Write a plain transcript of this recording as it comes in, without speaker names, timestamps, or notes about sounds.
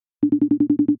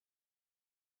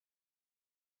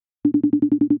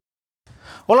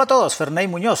Hola a todos, Ferney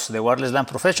Muñoz de Wireless LAN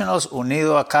Professionals,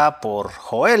 unido acá por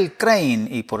Joel Crane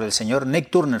y por el señor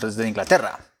Nick Turner desde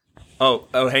Inglaterra. Oh,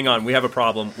 hang on. We have a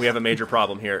problem. We have a major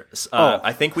problem here.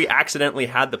 I think we accidentally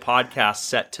had the podcast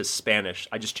set to Spanish.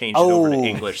 I just changed it over to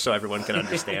English so everyone can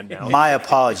understand now. My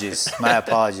apologies.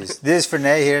 This is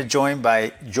Ferney here, joined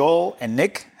by Joel and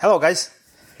Nick. Hello, guys.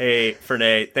 Hey,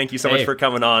 Ferney. Thank you so much for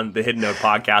coming on the Hidden Node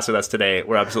podcast with us today.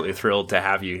 We're absolutely thrilled to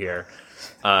have you here.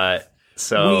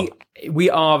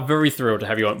 We are very thrilled to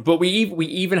have you on, but we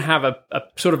even have a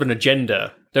sort of an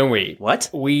agenda, don't we? What?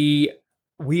 We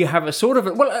have a sort of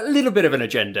a little bit of an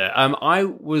agenda. I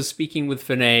was speaking with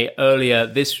Ferney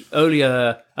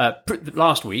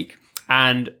last week,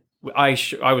 and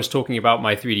I was talking about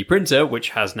my 3D printer, which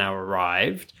has now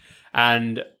arrived,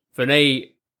 and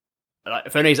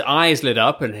Ferney's eyes lit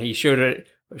up, and he showed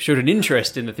an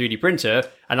interest in the 3D printer,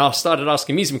 and I started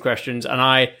asking me some questions, and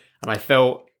I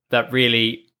felt that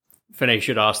really Ferney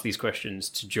should ask these questions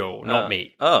to Joel, not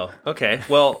me. Oh, okay.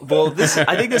 Well,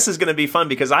 I think this is going to be fun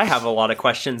because I have a lot of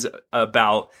questions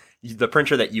about the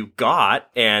printer that you got,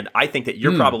 and I think that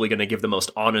you're probably going to give the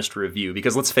most honest review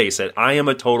because let's face it, I am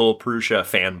a total Prusa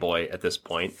fanboy at this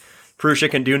point.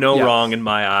 Prusa can do no wrong in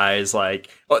my eyes.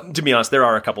 To be honest, there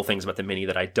are a couple things about the Mini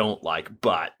that I don't like,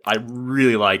 but I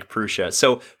really like Prusa.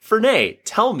 So, Ferney,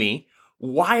 tell me,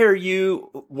 why are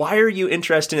you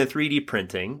interested in 3D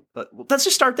printing? Let's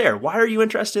just start there. Why are you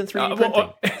interested in 3D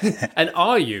printing? And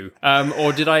are you?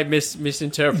 Or did I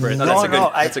misinterpret?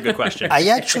 That's a good question. I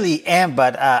actually am,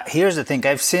 but here's the thing.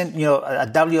 I've seen,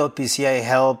 at WLPC, I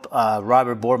helped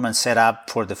Robert Borman set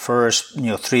up for the first,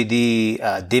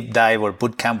 3D deep dive or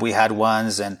boot camp we had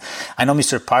once. And I know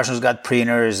Mr. Parsons got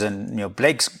printers and,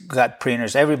 Blake's got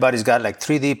printers. Everybody's got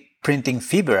 3D printing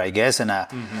fever, I guess. And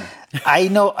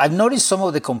I've noticed some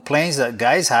of the complaints that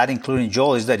guys had, including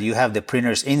Joel, is that you have the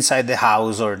printers inside the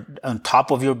house or on top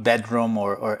of your bedroom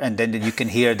and then you can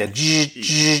hear the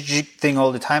thing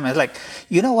all the time. And it's like,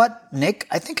 you know what, Nick?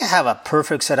 I think I have a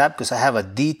perfect setup because I have a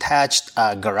detached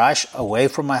garage away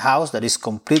from my house that is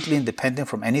completely independent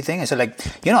from anything. And so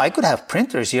I could have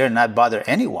printers here and not bother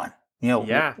anyone.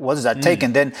 What does that take?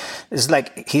 And then it's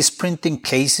like he's printing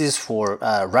cases for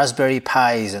Raspberry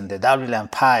Pis and the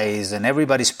WLAN Pis, and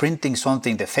everybody's printing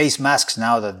something. The face masks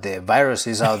now that the virus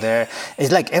is out there.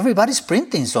 It's like everybody's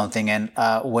printing something. And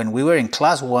when we were in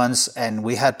class once and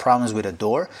we had problems with a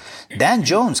door, Dan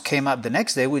Jones came up the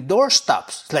next day with door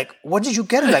stops. It's like, what did you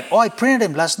get? I printed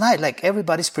them last night.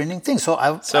 Everybody's printing things. So I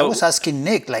was asking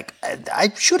Nick,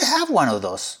 I should have one of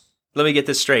those. Let me get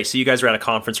this straight. So you guys were at a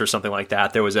conference or something like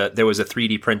that. There was a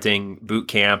 3D printing boot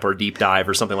camp or deep dive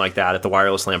or something like that at the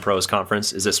Wireless LAN Pros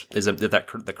conference. Is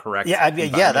that the correct? Yeah,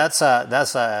 that's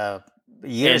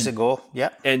years ago. Yeah,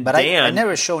 but I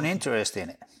never shown interest in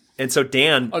it. And so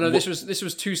Dan... Oh, no, this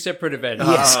was two separate events.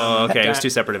 Yes. Oh, okay. It was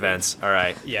two separate events. All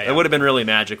right. Yeah. It would have been really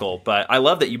magical. But I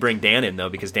love that you bring Dan in, though,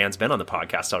 because Dan's been on the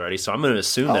podcast already. So I'm going to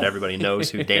assume that everybody knows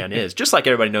who Dan is, just like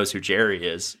everybody knows who Jerry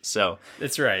is. So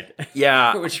that's right.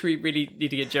 Yeah. Which we really need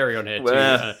to get Jerry on here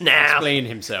to explain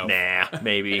himself.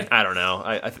 Maybe. I don't know.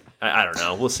 I don't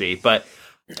know. We'll see. But...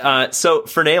 so,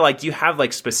 Ferney, do you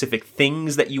have, specific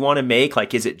things that you want to make?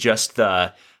 Is it just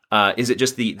the...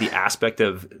 the aspect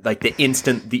of the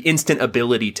instant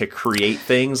ability to create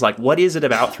things? What is it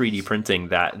about 3D printing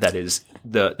that's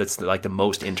the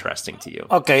most interesting to you?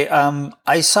 Okay,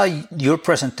 I saw your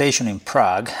presentation in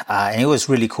Prague, and it was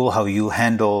really cool how you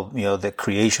handle the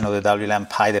creation of the WLAN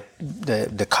Pi,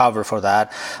 the cover for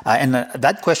that, and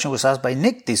that question was asked by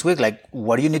Nick this week.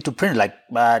 What do you need to print?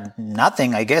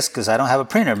 Nothing, I guess, because I don't have a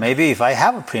printer. Maybe if I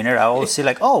have a printer, I will see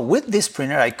with this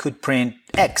printer I could print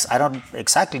X. I don't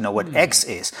exactly know what X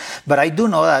is, but I do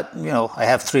know that, I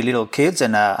have 3 little kids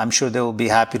and I'm sure they will be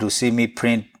happy to see me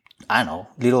print,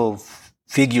 little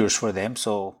figures for them.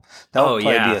 So that would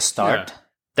probably be a start. Yeah.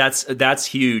 That's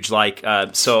huge. So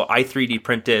I 3D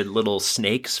printed little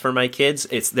snakes for my kids.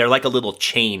 They're like a little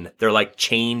chain. They're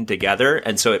chained together.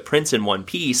 And so it prints in one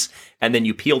piece and then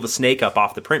you peel the snake up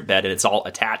off the print bed and it's all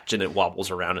attached and it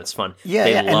wobbles around. It's fun.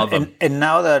 They love them. And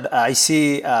now that I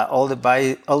see all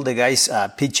the guys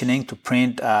pitching in to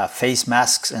print face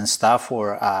masks and stuff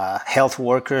for health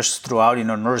workers throughout,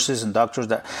 nurses and doctors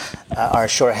that are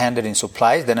short-handed in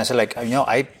supplies, then I said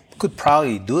I could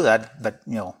probably do that, but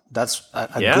that's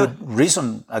a good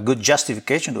reason, a good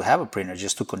justification to have a printer,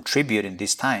 just to contribute in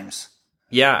these times.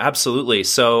 Yeah, absolutely.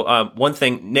 So one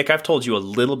thing, Nick, I've told you a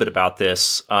little bit about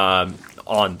this on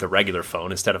the regular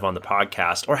phone instead of on the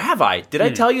podcast, or have I? Did I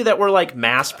tell you that we're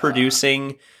mass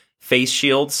producing face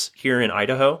shields here in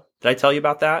Idaho? Did I tell you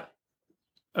about that?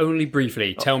 Only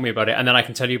briefly. Tell me about it, and then I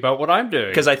can tell you about what I'm doing.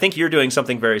 Because I think you're doing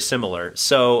something very similar.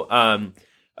 So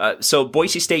So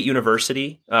Boise State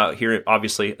University, here,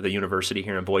 obviously the university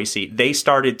here in Boise, they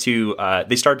started to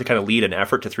kind of lead an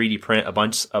effort to 3D print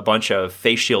a bunch of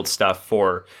face shield stuff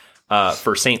for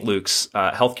St. Luke's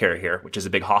healthcare here, which is a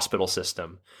big hospital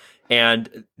system.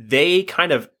 And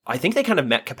I think they kind of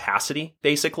met capacity,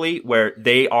 basically, where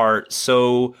they are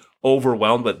so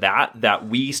overwhelmed with that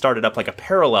we started up like a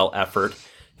parallel effort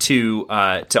to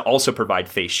also provide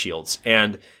face shields.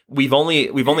 And we've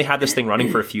only had this thing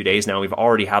running for a few days now. We've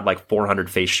already had like 400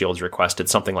 face shields requested,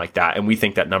 something like that. And we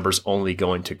think that number's only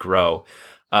going to grow.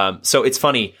 So it's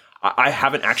funny. I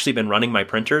haven't actually been running my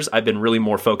printers. I've been really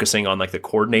more focusing on like the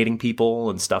coordinating people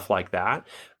and stuff like that.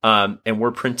 And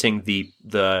we're printing the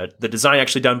design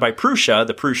actually done by Prusa,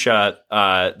 the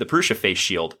Prusa face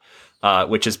shield,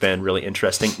 which has been really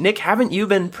interesting. Nick, haven't you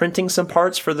been printing some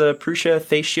parts for the Prusa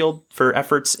face shield for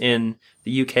efforts in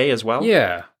the UK as well?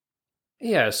 Yeah.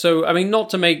 Yeah, so I mean,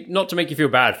 not to make you feel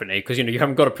bad, Fernay, because you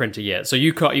haven't got a printer yet, so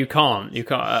you can't. Well,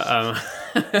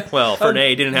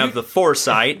 Fernay didn't have the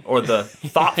foresight or the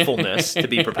thoughtfulness to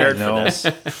be prepared for this.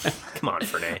 Come on,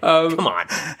 Fernay. Come on.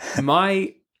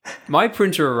 My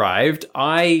printer arrived.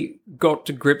 I got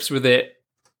to grips with it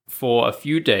for a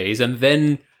few days, and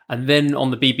then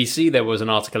on the BBC there was an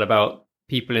article about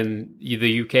people in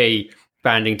the UK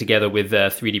banding together with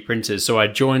 3D printers. So I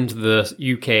joined the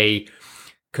UK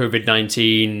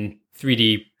COVID-19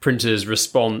 3D printers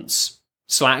response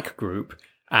Slack group,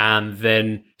 and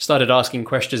then started asking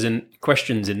questions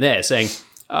in there, saying,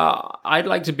 "I'd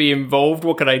like to be involved.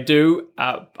 What can I do?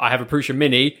 I have a Prusa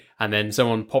Mini." And then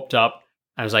someone popped up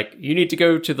and was like, "You need to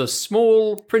go to the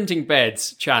small printing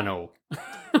beds channel."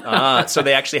 So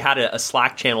they actually had a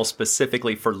Slack channel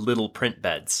specifically for little print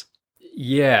beds.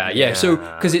 Yeah. So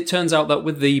because it turns out that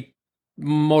with the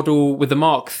Mark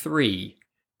III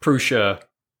Prusa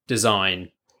design,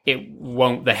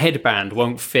 the headband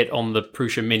won't fit on the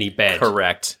Prusa Mini bed.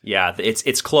 Correct. Yeah,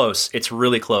 it's close. It's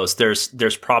really close.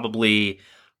 There's probably,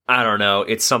 I don't know,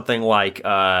 it's something like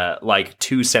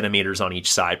 2 centimeters on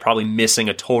each side, probably missing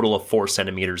a total of 4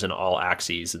 centimeters in all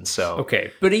axes. And so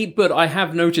okay, but I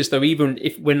have noticed though, even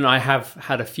when I have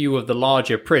had a few of the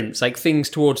larger prints, like things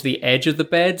towards the edge of the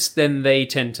beds, then they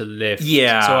tend to lift.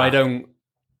 Yeah. So I don't.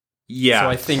 Yeah. So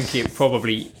I think it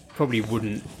probably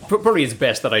is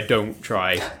best that I don't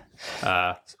try.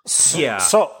 Yeah.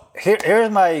 So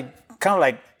here's my kind of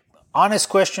like honest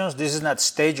questions. This is not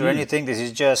staged or anything. This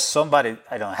is just somebody.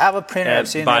 I don't have a printer. I've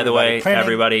seen by the way, printing.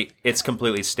 Everybody, it's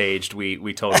completely staged. We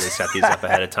totally set these up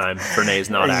ahead of time. Fernay's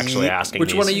not actually asking.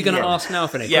 Which these. one are you going to ask now,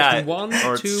 Fernay? Yeah, Question 1,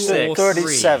 or 2, 6. or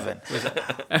 37.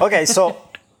 Okay, so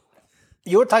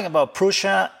you were talking about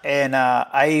Prusa, and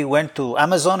I went to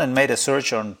Amazon and made a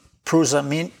search on Prusa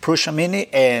Mini,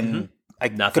 and I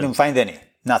couldn't find any.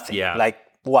 Nothing. Yeah. Like,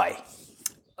 why?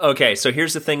 Okay, so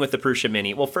here's the thing with the Prusa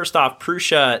Mini. Well, first off,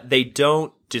 Prusa, they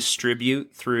don't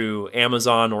distribute through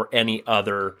Amazon or any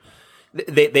other.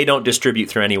 They don't distribute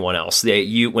through anyone else.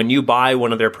 When you buy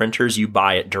one of their printers, you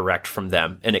buy it direct from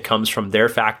them, and it comes from their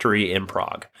factory in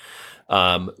Prague,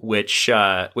 which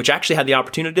actually had the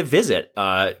opportunity to visit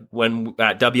when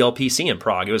at WLPC in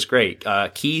Prague. It was great.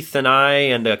 Keith and I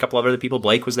and a couple of other people.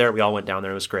 Blake was there. We all went down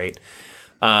there. It was great.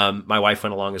 My wife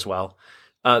went along as well.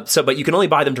 But you can only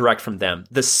buy them direct from them.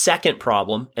 The second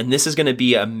problem, and this is going to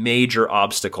be a major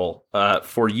obstacle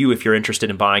for you if you're interested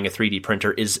in buying a 3D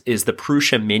printer, is the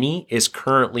Prusa Mini is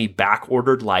currently back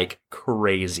ordered like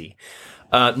crazy.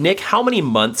 Nick, how many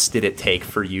months did it take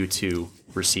for you to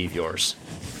receive yours?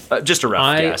 Just a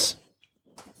rough guess.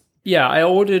 Yeah, I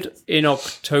ordered in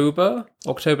October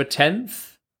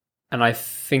 10th, and I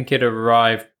think it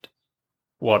arrived,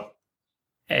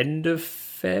 end of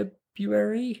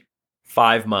February?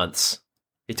 5 months.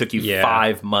 It took you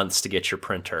 5 months to get your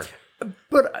printer.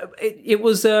 But it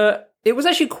was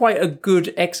actually quite a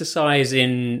good exercise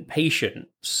in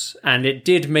patience, and it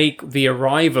did make the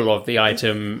arrival of the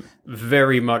item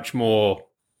very much more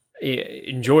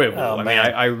enjoyable. I mean,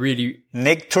 I really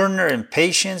Nick Turner and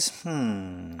patience. I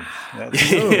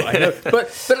know. But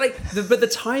the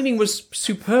timing was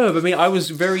superb. I mean, it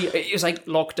was like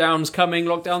lockdown's coming.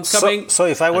 So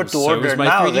if I were to order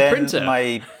now, 3D then printer.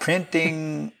 my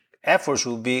printing efforts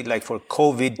would be like for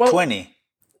COVID-20.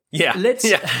 Yeah. Let's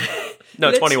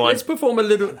 21. Let's perform a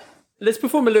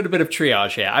little bit of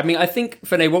triage here. I mean, I think,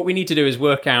 Fernay, what we need to do is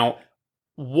work out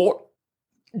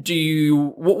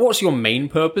what's your main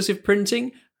purpose of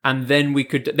printing, and then we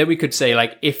could say,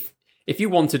 like, if you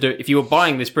were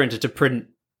buying this printer to print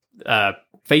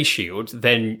face shields,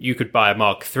 then you could buy a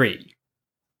Mark III,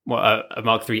 a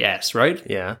Mark III's, right?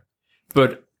 Yeah.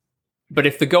 But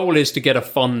if the goal is to get a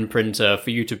fun printer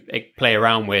for you to play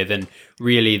around with, and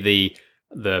really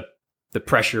the the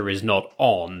pressure is not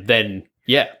on, then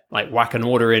yeah, like whack an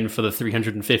order in for the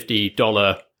 $350,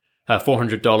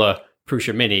 $400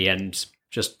 Prusa Mini and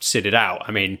just sit it out.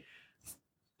 I mean,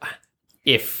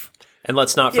 and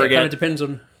let's not forget, it kind of depends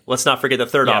on. Let's not forget the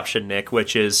third option, Nick,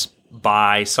 which is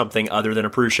buy something other than a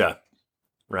Prusa,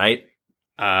 right?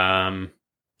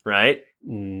 Right?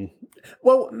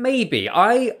 Well, maybe.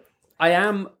 I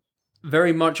am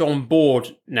very much on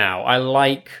board now. I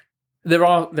like there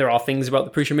are things about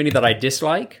the Prusa Mini that I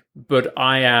dislike, but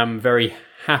I am very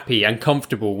happy and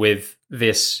comfortable with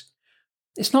this.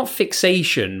 It's not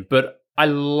fixation, but I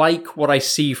like what I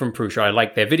see from Prusa. I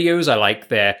like their videos. I like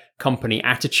their company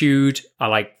attitude. I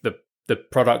like the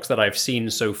products that I've seen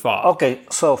so far. Okay,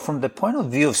 so from the point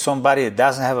of view of somebody that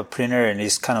doesn't have a printer and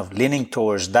is kind of leaning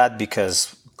towards that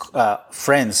because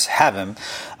friends have them,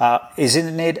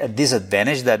 isn't it a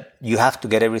disadvantage that you have to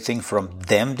get everything from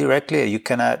them directly? You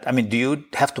cannot, I mean, do you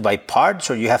have to buy parts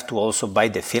or you have to also buy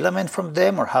the filament from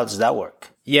them, or how does that work?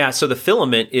 Yeah, so the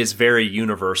filament is very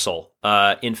universal.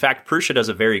 In fact, Prusa does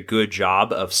a very good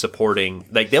job of supporting,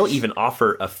 like they'll even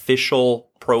offer official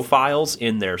profiles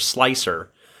in their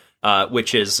slicer,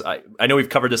 which is, I know we've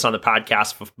covered this on the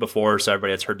podcast before, so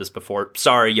everybody that's heard this before,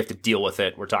 sorry, you have to deal with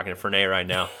it. We're talking to Fernay right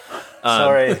now.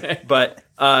 Sorry. But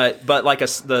like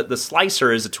the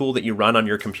slicer is a tool that you run on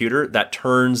your computer that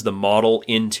turns the model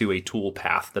into a tool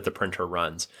path that the printer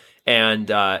runs. And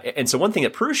so one thing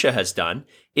that Prusa has done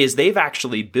is they've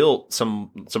actually built some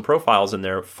profiles in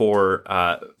there for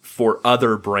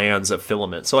other brands of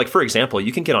filament. So like, for example,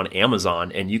 you can get on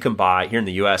Amazon and you can buy, here in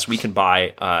the US, we can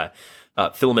buy,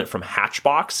 filament from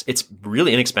Hatchbox. It's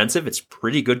really inexpensive. It's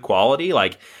pretty good quality.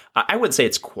 Like, I wouldn't say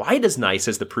it's quite as nice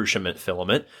as the Prusa Mint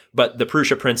filament, but the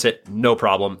Prusa prints it, no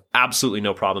problem. Absolutely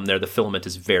no problem there. The filament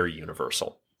is very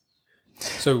universal.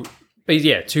 So, but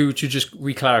yeah, to just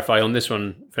re-clarify on this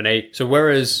one, Fernay, so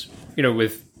whereas,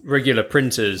 with regular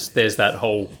printers, there's that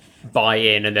whole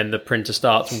buy-in and then the printer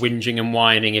starts whinging and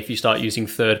whining if you start using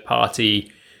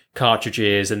third-party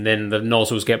cartridges, and then the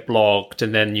nozzles get blocked,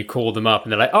 and then you call them up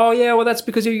and they're like, oh yeah, well that's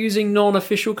because you're using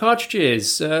non-official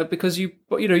cartridges, because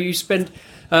you spent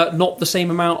not the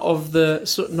same amount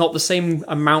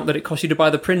that it cost you to buy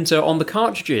the printer on the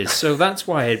cartridges, so that's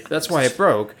why it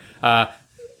broke.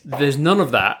 There's none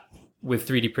of that with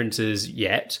 3D printers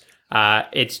yet.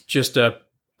 It's just a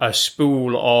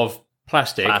spool of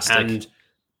plastic. And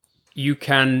you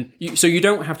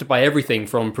don't have to buy everything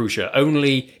from Prusa.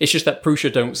 It's just that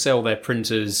Prusa don't sell their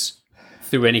printers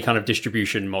through any kind of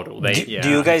distribution model. They do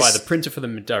you guys buy the printer for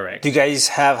them direct. Do you guys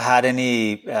have had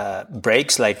any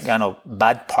breaks, like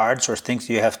bad parts or things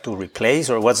you have to replace,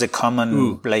 or what's the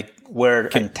common like wear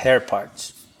and tear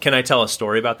parts? Can I tell a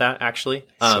story about that, actually?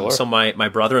 Sure. So my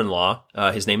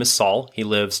brother-in-law, his name is Saul. He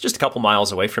lives just a couple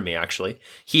miles away from me, actually.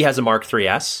 He has a Mark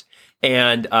IIIS.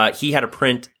 And he had a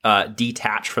print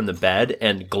detach from the bed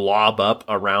and glob up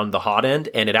around the hot end,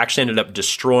 and it actually ended up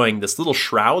destroying this little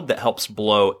shroud that helps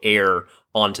blow air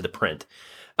onto the print.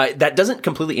 That doesn't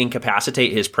completely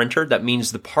incapacitate his printer. That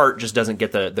means the part just doesn't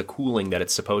get the cooling that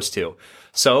it's supposed to.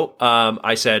 So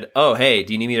I said, oh, hey,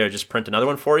 do you need me to just print another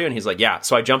one for you? And he's like, yeah.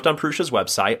 So I jumped on Prusa's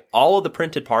website. All of the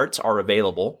printed parts are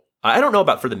available. I don't know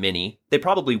about for the Mini. They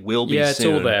probably will be soon. Yeah, it's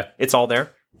all there. It's all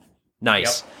there?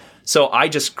 Nice. Yep. So I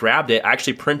just grabbed it. I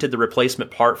actually printed the replacement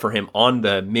part for him on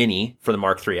the Mini for the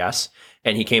Mark IIIS,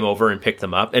 and he came over and picked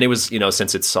them up. And it was,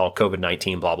 since it's all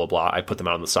COVID-19, blah, blah, blah, I put them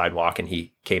out on the sidewalk and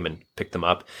he came and picked them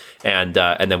up. And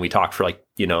then we talked for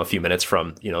a few minutes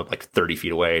from, 30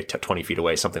 feet away to 20 feet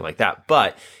away, something like that.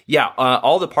 But yeah,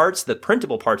 all the parts, the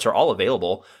printable parts are all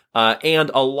available.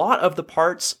 And a lot of the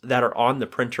parts that are on the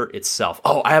printer itself.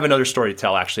 Oh, I have another story to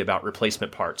tell actually about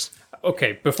replacement parts.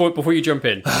 Okay, before you jump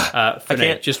in,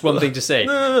 just one thing to say.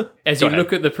 As you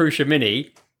look at the Prusa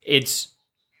Mini, it's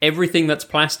everything that's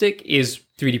plastic is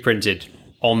 3D printed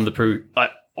on the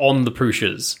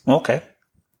Prusas. Okay,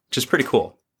 which is pretty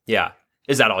cool. Yeah,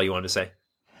 is that all you wanted to say?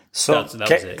 So that was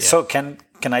it, yeah. So can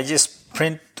I just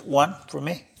print one for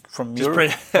me from your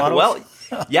models? Well,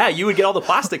 yeah, you would get all the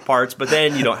plastic parts, but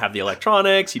then you don't have the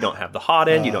electronics, you don't have the hot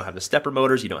end, you don't have the stepper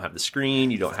motors, you don't have the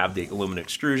screen, you don't have the aluminum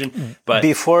extrusion. But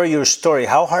before your story,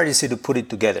 how hard is it to put it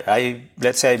together?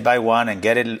 Let's say I buy one and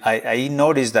get it. I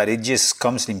noticed that it just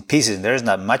comes in pieces. There's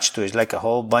not much to it. It's like a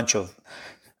whole bunch of,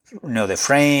 the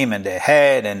frame and the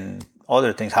head and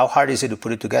other things. How hard is it to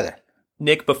put it together?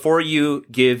 Nick, before you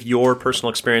give your personal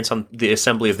experience on the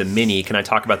assembly of the Mini, can I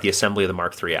talk about the assembly of the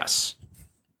Mark IIIS?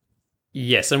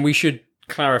 Yes, and we should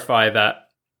clarify that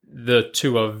the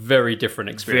two are very different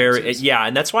experiences.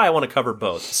 And that's why I want to cover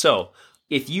both. So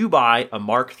if you buy a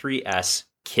Mark IIIS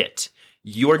kit,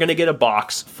 you are going to get a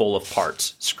box full of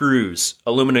parts, screws,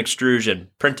 aluminum extrusion,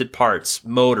 printed parts,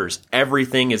 motors.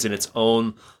 Everything is in its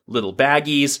own little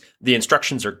baggies. The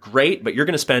instructions are great, but you're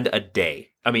going to spend a day.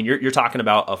 I mean, you're talking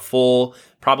about a full,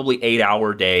 probably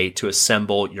 8-hour day to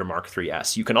assemble your Mark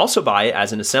III's. You can also buy it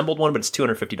as an assembled one, but it's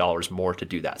 $250 more to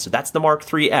do that. So that's the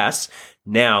Mark III's.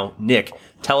 Now, Nick,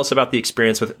 tell us about the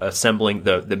experience with assembling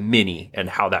the Mini and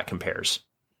how that compares.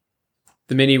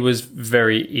 The Mini was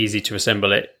very easy to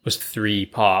assemble. It was 3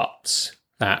 parts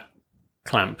that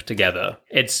clamp together.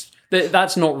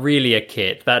 That's not really a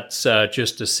kit. That's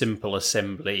just a simple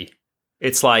assembly.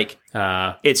 It's like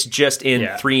it's just in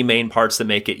 3 main parts that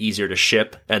make it easier to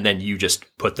ship, and then you just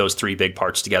put those 3 big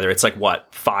parts together. It's like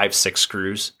what, 5-6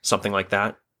 screws, something like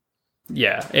that.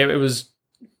 Yeah, it was.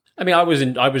 I mean, I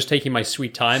was taking my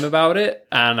sweet time about it,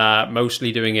 and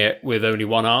mostly doing it with only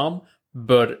one arm,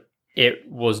 but it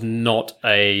was not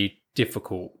a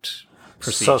difficult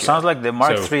procedure. So it sounds like the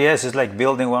Mark III's is like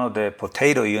building one of the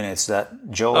potato units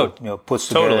that Joe puts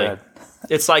together. Totally.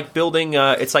 It's like building.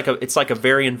 It's like a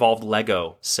very involved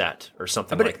Lego set or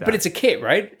something like that. But it's a kit,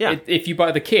 right? Yeah. If you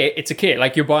buy the kit, it's a kit.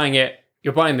 Like you're buying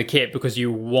the kit because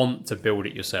you want to build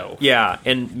it yourself. Yeah,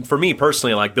 and for me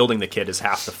personally, like building the kit is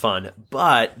half the fun.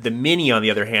 But the Mini, on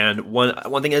the other hand, one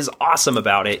thing that is awesome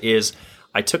about it is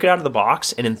I took it out of the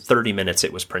box, and in 30 minutes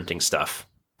it was printing stuff.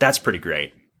 That's pretty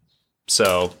great.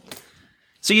 So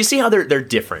you see how they're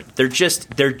different. They're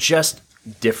just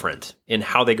different in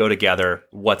how they go together,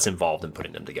 what's involved in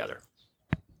putting them together.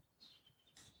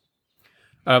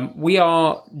 We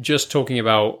are just talking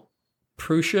about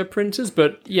Prusa printers,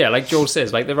 but yeah, like Joel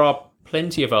says, like there are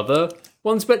plenty of other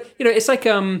ones, but it's like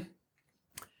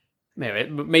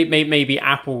maybe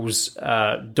Apple's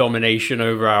domination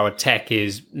over our tech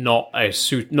is not a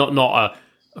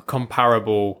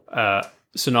comparable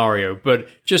scenario, but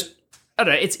just I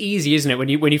don't know, it's easy, isn't it? When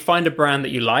you find a brand that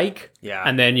you like,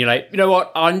 and then you're like, you know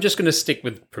what, I'm just going to stick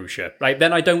with Prusa. Like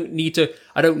then I don't need to.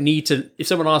 If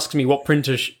someone asks me what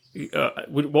printer,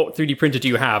 what 3D printer do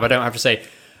you have, I don't have to say,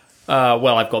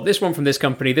 well, I've got this one from this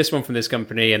company,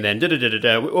 and then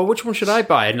well, which one should I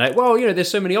buy? And like, well, there's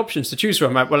so many options to choose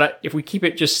from. Well, if we keep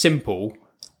it just simple,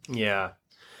 yeah.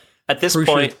 At this Prusa,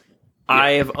 point,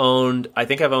 I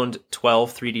think I've owned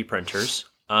 12 3D printers.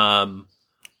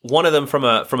 One of them from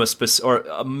a specific,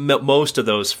 or most of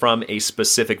those from a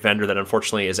specific vendor that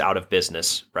unfortunately is out of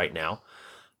business right now.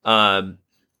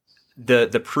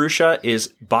 The Prusa is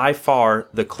by far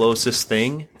the closest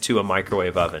thing to a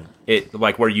microwave oven. It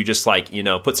like where you just like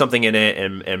put something in it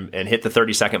and hit the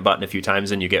 30-second button a few times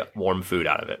and you get warm food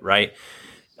out of it. Right?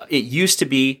 It used to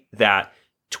be that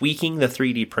tweaking the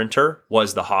 3D printer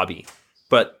was the hobby,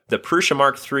 but the Prusa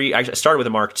Mark III. I started with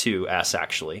a Mark II's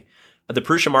actually. The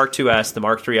Prusa Mark II's, the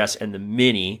Mark III's, and the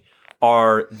Mini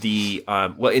are the,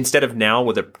 instead of now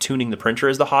with tuning the printer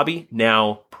as the hobby,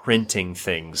 now printing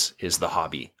things is the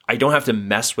hobby. I don't have to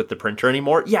mess with the printer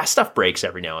anymore. Yeah, stuff breaks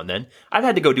every now and then. I've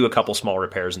had to go do a couple small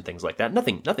repairs and things like that.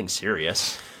 Nothing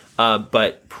serious.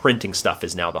 But printing stuff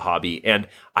is now the hobby. And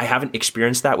I haven't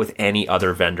experienced that with any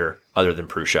other vendor other than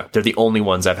Prusa. They're the only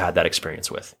ones I've had that experience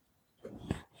with.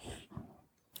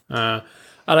 And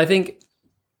I think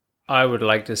I would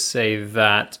like to say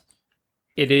that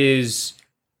it is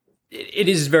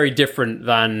very different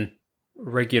than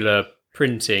regular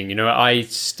printing. I'm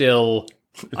still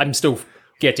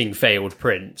getting failed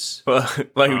prints. Well,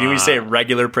 like when you say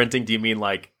regular printing, do you mean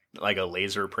like a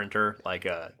laser printer, like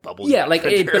a bubble? Yeah,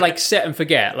 but like set and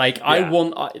forget. Like yeah. I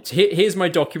want here's my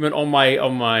document on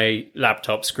my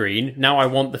laptop screen. Now I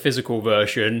want the physical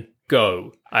version.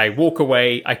 Go. I walk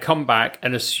away, I come back,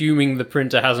 and assuming the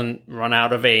printer hasn't run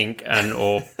out of ink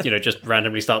or just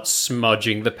randomly starts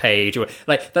smudging the page, or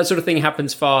like that sort of thing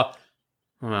happens far.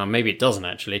 Well, maybe it doesn't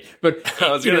actually, but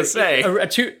I was going to say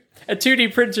a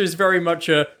 2D printer is very much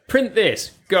a print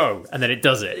this, go, and then it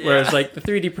does it. Yeah. Whereas like the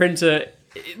 3D printer,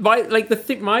 my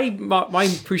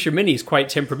Prusa Mini is quite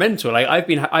temperamental. Like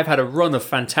I've had a run of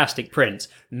fantastic prints,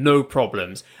 no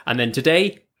problems, and then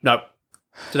today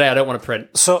I don't want to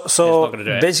print. So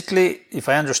basically, if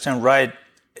I understand right,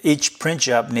 each print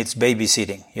job needs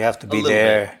babysitting. You have to be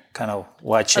there, kind of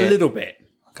watch it. A little bit.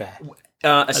 Okay.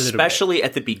 Especially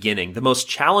at the beginning. The most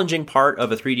challenging part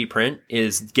of a 3D print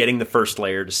is getting the first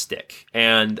layer to stick.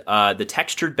 And the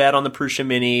textured bed on the Prusa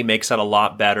Mini makes that a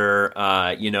lot better.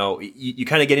 You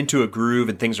kind of get into a groove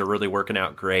and things are really working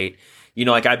out great.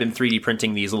 Like I've been 3D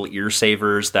printing these little ear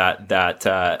savers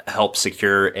that help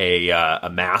secure a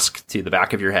mask to the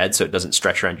back of your head so it doesn't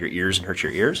stretch around your ears and hurt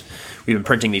your ears. We've been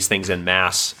printing these things en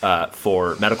masse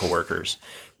for medical workers.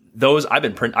 those I've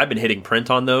been hitting print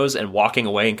on those and walking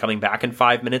away and coming back in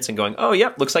 5 minutes and going, oh,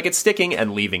 yep, looks like it's sticking,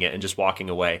 and leaving it and just walking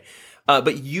away.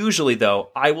 But usually,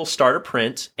 though, I will start a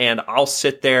print and I'll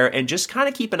sit there and just kind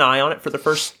of keep an eye on it for the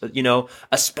first,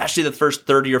 especially the first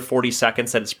 30 or 40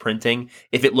 seconds that it's printing.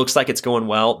 If it looks like it's going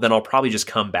well, then I'll probably just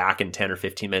come back in 10 or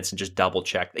 15 minutes and just double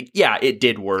check. Like, yeah, it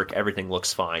did work. Everything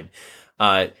looks fine.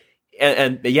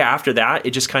 And after that,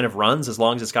 it just kind of runs as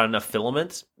long as it's got enough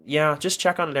filament. Yeah, just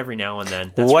check on it every now and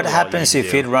then. That's what really all you happens need to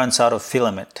if do. it runs out of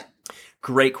filament?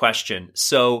 Great question.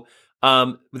 So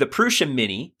the Prusa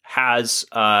Mini has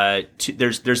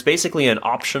there's basically an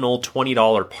optional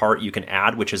 $20 part you can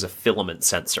add, which is a filament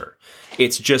sensor.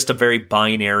 It's just a very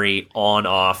binary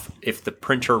on-off. If the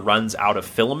printer runs out of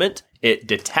filament, it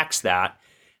detects that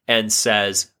and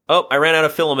says, oh, I ran out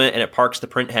of filament, and it parks the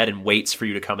print head and waits for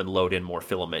you to come and load in more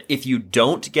filament. If you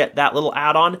don't get that little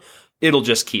add-on, it'll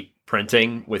just keep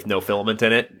printing with no filament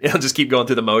in it. It'll just keep going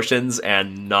through the motions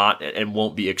and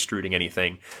won't be extruding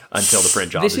anything until the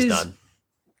print job is done.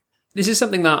 This is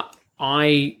something that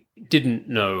I didn't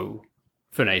know,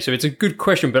 Vinay. So it's a good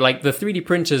question, but like the 3D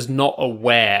printer's not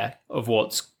aware of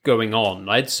what's going on,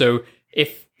 right? So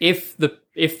if the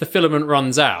filament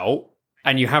runs out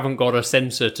and you haven't got a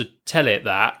sensor to tell it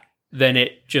that, then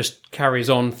it just carries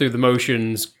on through the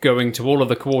motions, going to all of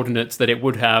the coordinates that it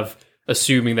would have,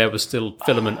 assuming there was still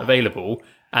filament available,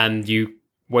 and you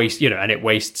waste, and it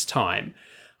wastes time.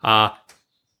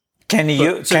 Can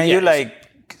you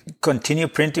continue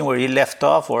printing where you left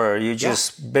off, or are you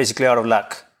just basically out of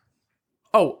luck?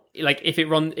 Oh, like if it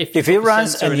runs, if it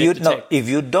runs and if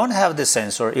you don't have the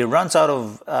sensor, it runs out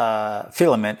of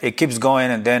filament. It keeps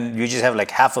going, and then you just have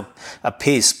like half a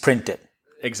piece printed.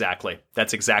 Exactly.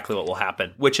 That's exactly what will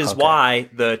happen. Which is why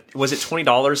was it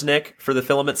 $20, Nick, for the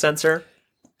filament sensor?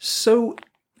 So,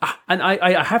 and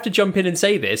I have to jump in and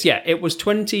say this. Yeah, it was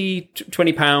 £20,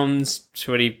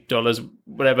 $20,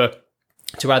 whatever,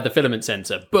 to add the filament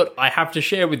sensor. But I have to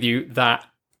share with you that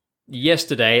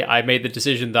yesterday I made the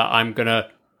decision that I'm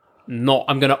gonna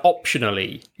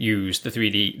optionally use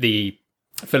the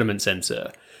filament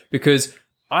sensor, because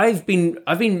I've been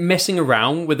messing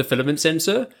around with the filament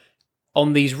sensor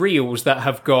on these reels that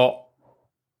have got,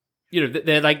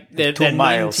 they're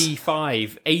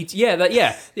 95, 80,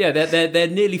 they're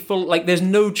nearly full. Like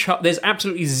there's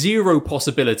absolutely zero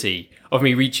possibility of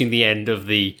me reaching the end of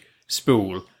the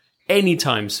spool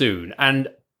anytime soon. And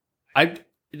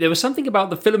there was something about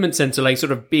the filament sensor, like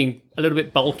sort of being a little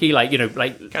bit bulky, like kind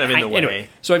of in the way. Anyway,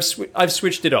 so I've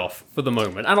switched it off for the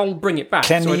moment, and I'll bring it back.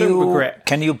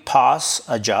 Can you pause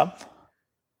a job?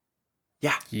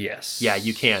 Yeah. Yes. Yeah,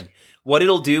 you can. What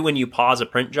it'll do when you pause a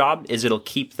print job is it'll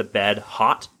keep the bed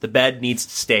hot. The bed needs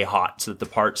to stay hot so that the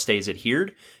part stays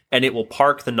adhered, and it will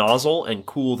park the nozzle and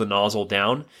cool the nozzle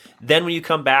down. Then when you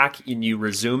come back and you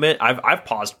resume it, I've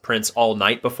paused prints all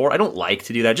night before. I don't like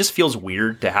to do that. It just feels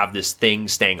weird to have this thing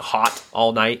staying hot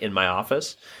all night in my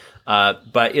office.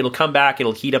 But it'll come back,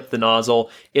 it'll heat up the nozzle,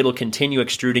 it'll continue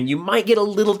extruding. You might get a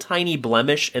little tiny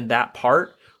blemish in that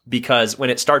part, because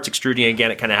when it starts extruding again,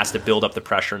 it kind of has to build up the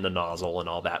pressure in the nozzle and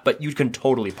all that. But you can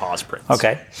totally pause prints.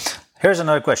 Okay. Here's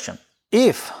another question.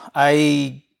 If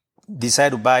I decide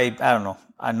to buy,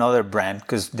 another brand,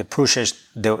 because the Prusa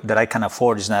that I can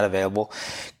afford is not available,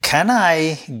 can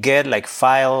I get like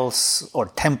files or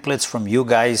templates from you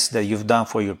guys that you've done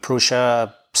for your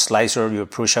Prusa slicer, your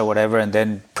Prusa whatever, and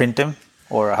then print them?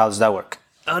 Or how does that work?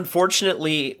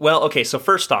 Unfortunately, so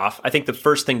first off, I think the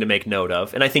first thing to make note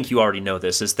of, and I think you already know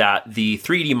this, is that the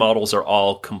 3D models are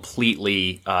all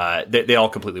completely, they all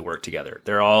completely work together.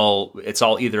 It's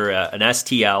all either an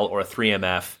STL or a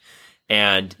 3MF,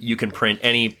 and you can print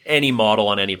any model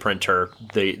on any printer.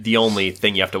 The only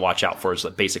thing you have to watch out for is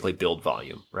basically build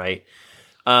volume, right?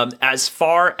 As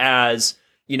far as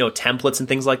templates and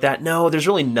things like that, no, there's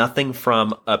really nothing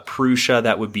from a Prusa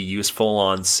that would be useful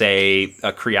on, say,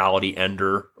 a Creality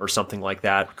Ender or something like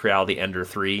that, Creality Ender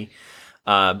 3.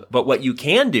 But what you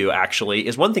can do, actually,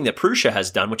 is one thing that Prusa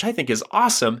has done, which I think is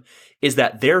awesome, is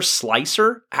that their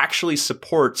slicer actually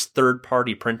supports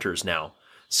third-party printers now.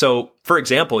 So, for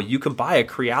example, you can buy a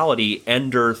Creality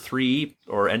Ender 3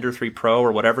 or Ender 3 Pro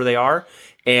or whatever they are,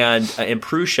 and in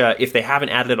Prusa, if they haven't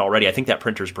added it already, I think that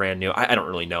printer's brand new. I don't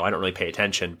really know. I don't really pay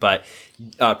attention. But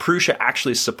Prusa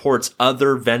actually supports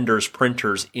other vendors'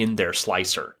 printers in their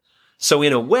slicer. So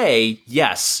in a way,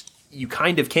 yes, you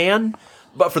kind of can,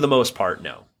 but for the most part,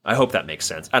 no. I hope that makes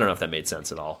sense. I don't know if that made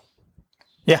sense at all.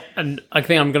 Yeah. And I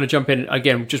think I'm going to jump in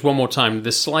again just one more time.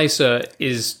 The slicer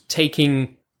is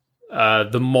taking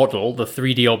the model, the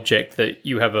 3D object that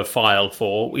you have a file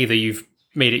for. Either you've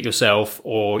made it yourself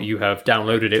or you have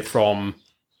downloaded it from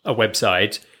a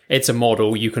website. it's a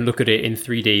model. You can look at it in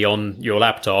 3D on your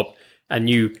laptop, and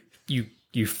you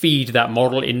feed that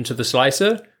model into the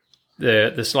slicer.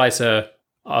 The slicer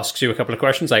asks you a couple of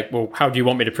questions like, well, how do you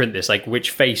want me to print this? Like,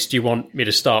 which face do you want me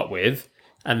to start with?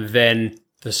 And then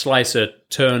the slicer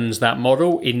turns that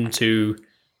model into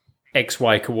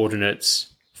XY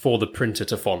coordinates for the printer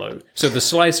to follow. So the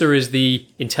slicer is the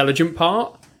intelligent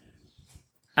part,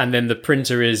 and then the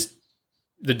printer is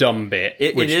the dumb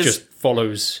bit, which just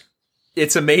follows.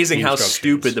 It's amazing how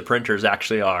stupid the printers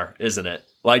actually are, isn't it?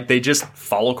 Like, they just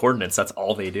follow coordinates. That's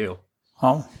all they do.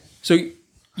 Oh. So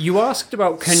you asked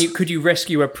about could you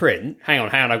rescue a print? Hang on.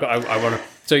 I want to.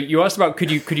 So you asked about could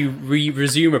you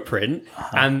resume a print,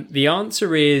 and the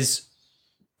answer is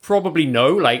probably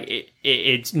no. Like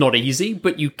it's not easy,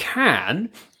 but you can,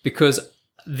 because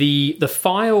the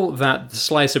file that the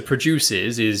slicer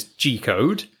produces is G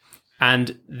code,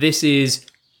 and this is,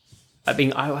 I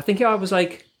think I was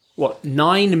like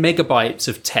 9 megabytes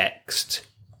of text.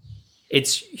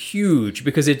 It's huge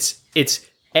because it's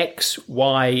X,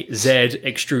 Y, Z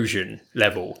extrusion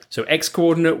level. So X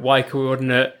coordinate, Y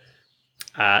coordinate,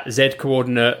 Z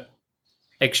coordinate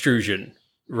extrusion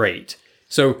rate.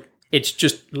 So it's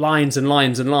just lines and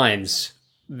lines and lines,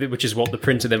 which is what the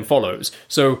printer then follows.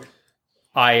 So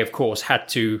I, of course,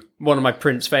 one of my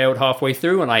prints failed halfway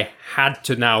through, and I had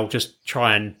to now just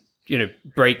try and,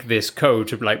 break this code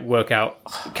to work out,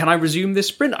 can I resume this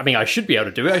sprint? I mean, I should be able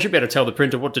to do it. I should be able to tell the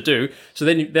printer what to do. So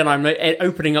then I'm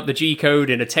opening up the G code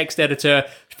in a text editor,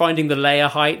 finding the layer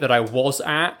height that I was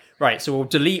at. Right, so we'll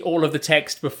delete all of the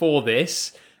text before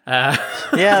this. Yeah,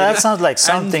 that sounds like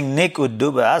something Nick would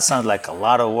do, but that sounds like a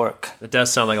lot of work. It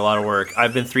does sound like a lot of work.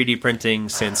 I've been 3D printing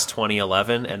since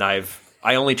 2011, and I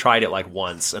only tried it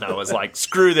once, and I was like,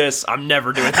 screw this, I'm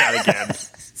never doing that again.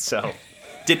 So,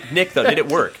 did it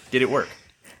work? Did it work?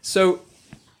 So,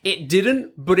 it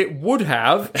didn't, but it would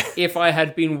have if I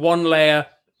had been one layer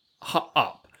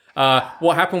up.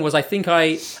 What happened was I think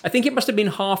it must have been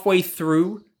halfway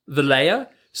through the layer,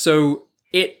 so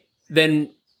it then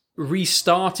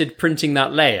restarted printing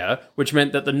that layer, which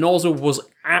meant that the nozzle was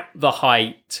at the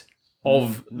height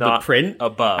of the print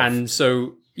above, and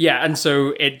so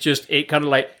it kind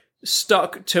of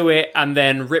stuck to it and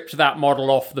then ripped that model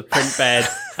off the print bed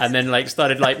and then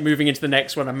started moving into the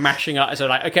next one and mashing up.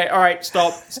 So okay, all right,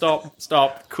 stop.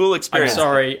 Cool experience. I'm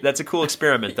sorry. That's a cool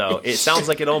experiment, though. It sounds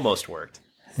like it almost worked.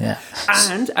 Yeah.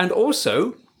 And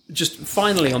also, just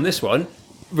finally on this one,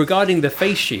 regarding the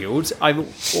face shields, I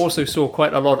also saw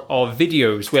quite a lot of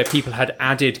videos where people had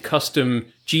added custom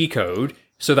G-code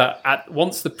so that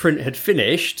once the print had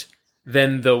finished,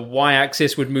 then the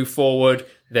Y-axis would move forward,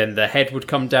 then the head would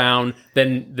come down,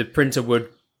 then the printer would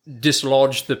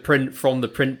dislodge the print from the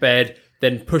print bed,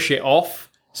 then push it off,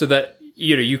 so that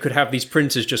you could have these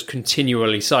printers just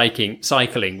continually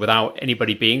cycling without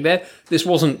anybody being there. This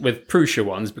wasn't with Prusa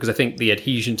ones, because I think the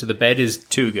adhesion to the bed is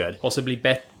too good. Possibly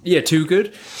better. Yeah, too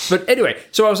good. But anyway,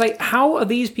 so I was like, how are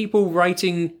these people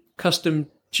writing custom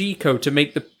G-code to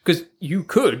make because you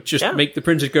could just make the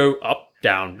printers go up,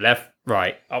 down, left,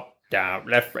 right, up, down,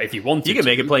 left, right, if you wanted to. You can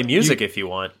make it play music if you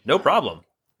want. No problem.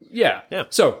 Yeah.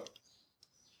 So,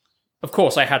 of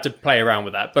course, I had to play around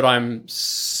with that, but I'm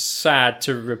sad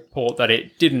to report that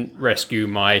it didn't rescue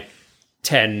my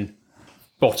 10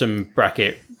 bottom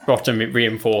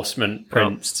reinforcement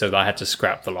prints, so that I had to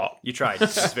scrap the lot. You tried.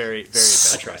 This is very, very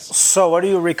adventurous. So what do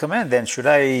you recommend then? Should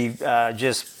I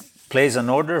just place an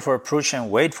order for Prusa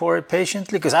and wait for it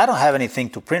patiently? Because I don't have anything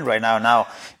to print right now. Now,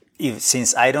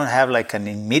 since I don't have an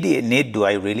immediate need, do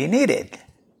I really need it?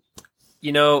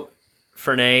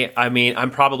 Fernay, I mean,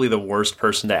 I'm probably the worst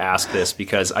person to ask this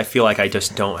because I feel like I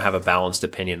just don't have a balanced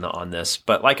opinion on this.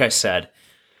 But like I said,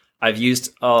 I've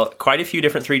used quite a few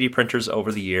different 3D printers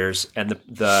over the years, and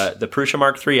the Prusa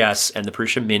Mark 3S and the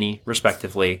Prusa Mini,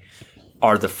 respectively,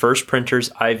 are the first printers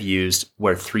I've used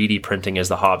where 3D printing is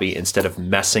the hobby instead of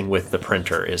messing with the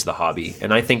printer is the hobby.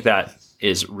 And I think that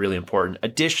is really important.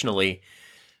 Additionally,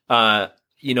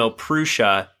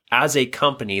 Prusa, as a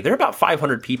company, they're about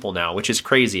 500 people now, which is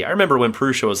crazy. I remember when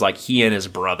Prusa was he and his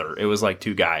brother. It was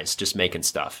two guys just making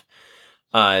stuff.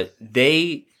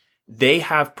 They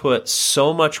have put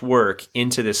so much work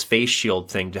into this face shield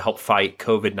thing to help fight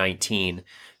COVID-19.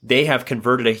 They have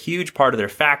converted a huge part of their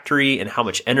factory and how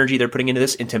much energy they're putting into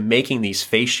this into making these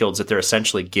face shields that they're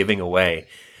essentially giving away.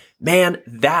 Man,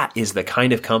 that is the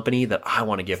kind of company that I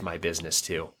want to give my business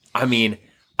to. I mean,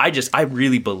 I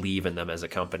really believe in them as a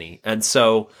company. And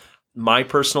so my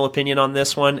personal opinion on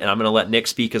this one, and I'm going to let Nick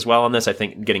speak as well on this. I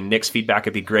think getting Nick's feedback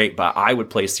would be great, but I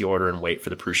would place the order and wait for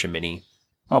the Prusa Mini.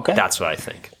 Okay. That's what I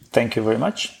think. Thank you very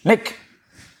much. Nick?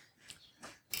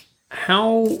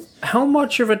 how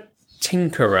much of a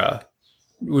tinkerer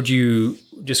would you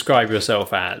describe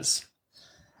yourself as?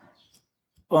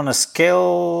 On a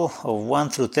scale of 1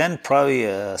 through 10, probably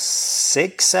a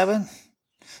 6, 7.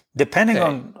 Depending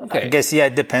on, I guess,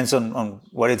 it depends on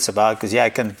what it's about. Because, I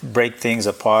can break things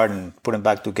apart and put them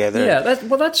back together. Yeah,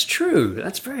 that's true.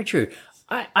 That's very true.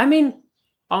 I mean,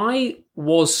 I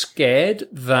was scared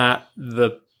that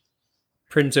the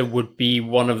printer would be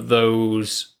one of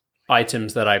those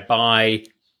items that I buy,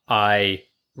 I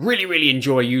really, really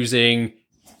enjoy using,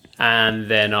 and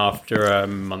then after a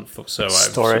month or so, I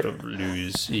sort of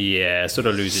lose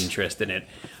interest in it.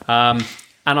 And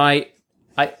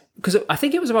because I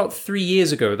think it was about 3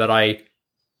 years ago that I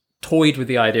toyed with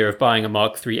the idea of buying a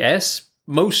Mark III's,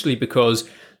 mostly because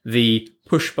the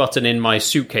push button in my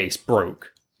suitcase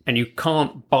broke, and you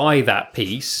can't buy that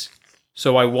piece.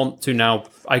 So I want to now,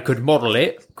 I could model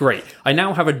it. Great. I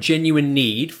now have a genuine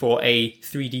need for a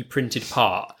 3D printed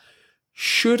part.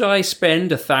 Should I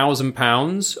spend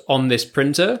 £1,000 on this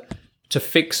printer to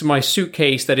fix my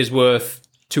suitcase that is worth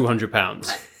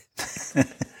 £200?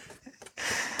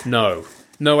 No,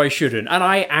 I shouldn't. And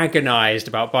I agonized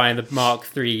about buying the Mark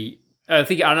III. And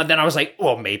then I was like,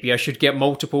 well, maybe I should get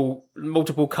multiple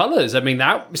colors. I mean,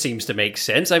 that seems to make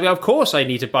sense. I mean, of course, I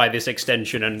need to buy this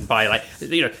extension and buy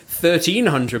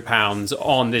 £1,300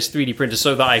 on this 3D printer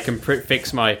so that I can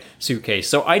fix my suitcase.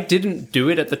 So I didn't do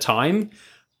it at the time.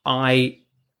 I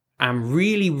am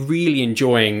really, really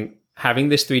enjoying having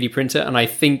this 3D printer, and I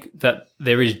think that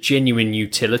there is genuine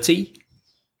utility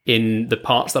in the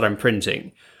parts that I'm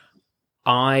printing.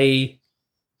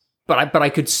 But I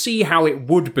could see how it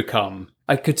would become.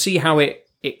 I could see how it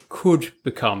could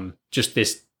become just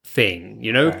this thing,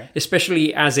 right.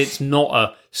 Especially as it's not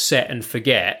a set and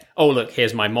forget. Oh, look,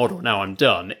 here's my model. Now I'm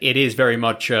done. It is very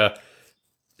much a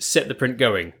set the print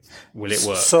going. Will it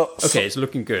work? It's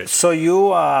looking good. So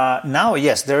you now,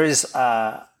 yes, there is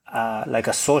like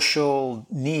a social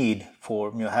need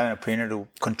for having a printer to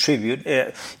contribute.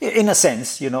 In a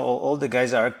sense, all the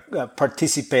guys are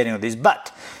participating in this,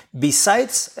 but.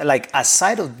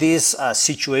 Aside of this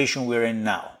situation we're in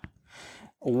now,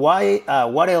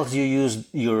 what else do you use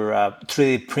your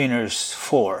 3D printers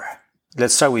for?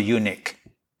 Let's start with you, Nick.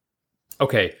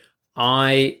 Okay,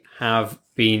 I have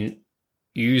been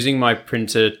using my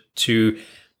printer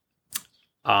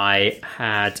I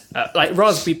had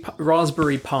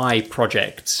Raspberry Pi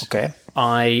projects. Okay.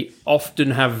 I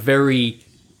often have very,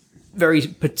 very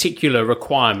particular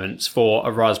requirements for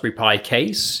a Raspberry Pi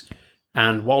case.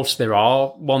 And whilst there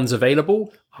are ones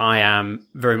available, I am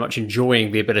very much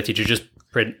enjoying the ability to just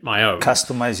print my own.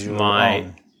 Customize your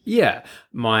own. Yeah.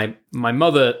 My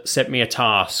mother set me a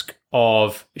task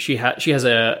of, she has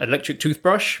an electric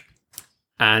toothbrush,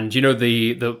 and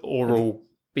the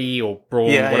Oral-B or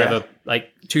Braun, whatever,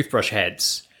 like toothbrush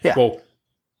heads. Yeah. Well,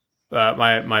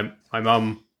 my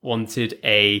mum wanted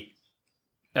a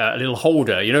little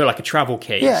holder, like a travel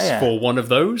case for one of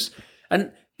those.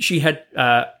 And she had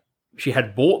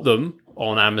bought them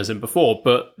on Amazon before,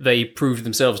 but they proved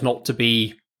themselves not to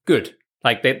be good.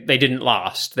 Like they didn't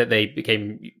last, that they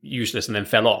became useless and then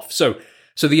fell off. So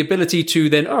the ability to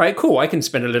then, all right, cool, I can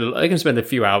spend a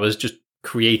few hours just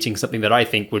creating something that I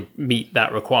think would meet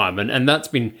that requirement. And that's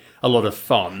been a lot of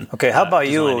fun. Okay. How about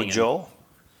you, Joel?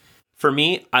 For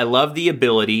me, I love the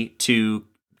ability to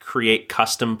create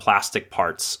custom plastic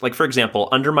parts. Like, for example,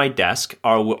 under my desk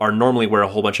are normally where a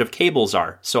whole bunch of cables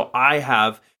are. So I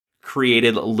have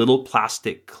created little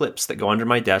plastic clips that go under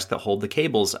my desk that hold the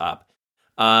cables up.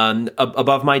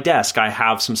 Above my desk, I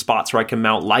have some spots where I can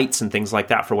mount lights and things like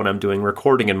that for when I'm doing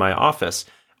recording in my office.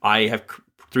 I have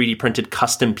 3D printed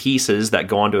custom pieces that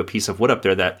go onto a piece of wood up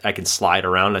there that I can slide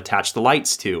around and attach the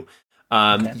lights to.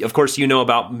 Of course,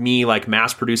 about me like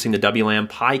mass producing the WLAN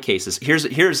Pi cases.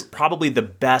 Here's probably the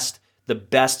best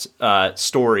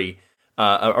story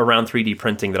around 3D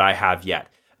printing that I have yet.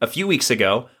 A few weeks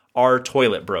ago, our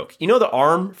toilet broke. The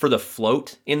arm for the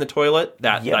float in the toilet?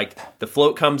 That like the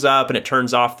float comes up and it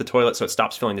turns off the toilet so it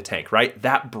stops filling the tank, right?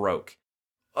 That broke.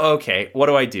 Okay, what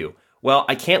do I do? Well,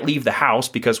 I can't leave the house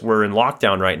because we're in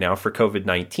lockdown right now for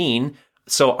COVID-19.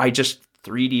 So I just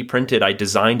 3D printed. I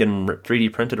designed and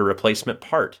 3D printed a replacement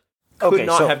part. Could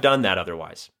not have done that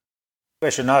otherwise.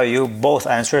 Question now, you both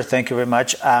answered. Thank you very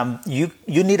much. You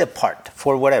need a part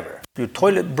for whatever. Your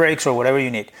toilet breaks or whatever you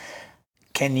need.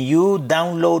 Can you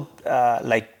download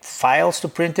files to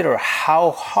print it, or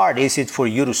how hard is it for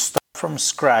you to start from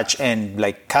scratch and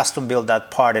custom build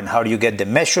that part? And how do you get the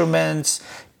measurements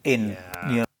in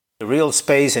the real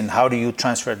space, and how do you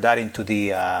transfer that into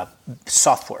the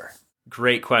software?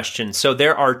 Great question. So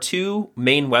there are two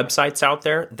main websites out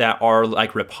there that are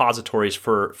like repositories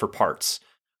for parts.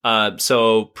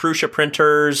 So Prusa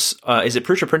Printers, is it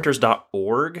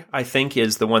PrusaPrinters.org? I think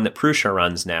is the one that Prusa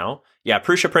runs now. Yeah,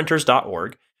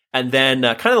 PrusaPrinters.org. And then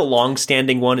kind of the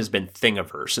long-standing one has been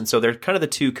Thingiverse. And so they're kind of the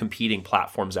two competing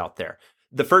platforms out there.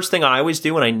 The first thing I always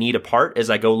do when I need a part is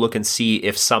I go look and see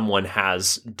if someone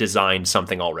has designed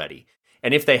something already.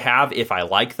 And if they have, if I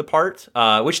like the part,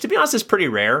 which to be honest is pretty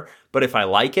rare, but if I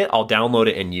like it, I'll download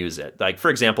it and use it. Like, for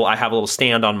example, I have a little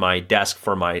stand on my desk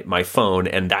for my phone,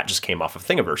 and that just came off of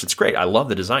Thingiverse. It's great. I love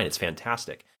the design. It's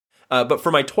fantastic. But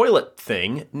for my toilet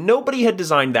thing, nobody had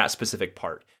designed that specific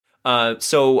part.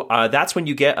 So that's when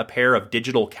you get a pair of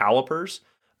digital calipers.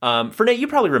 Fernay, you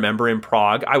probably remember in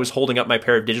Prague, I was holding up my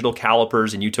pair of digital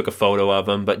calipers and you took a photo of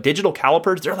them. But digital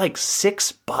calipers, they're like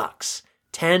 $6,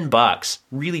 $10,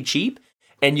 really cheap.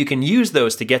 And you can use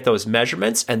those to get those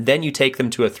measurements. And then you take them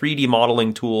to a 3D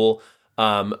modeling tool.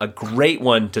 A great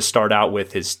one to start out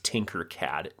with is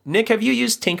Tinkercad. Nick, have you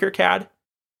used Tinkercad?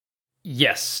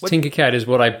 Yes. Tinkercad is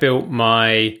what I built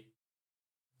my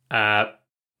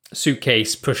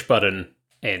suitcase push button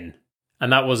in.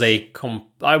 And that was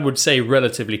I would say,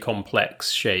 relatively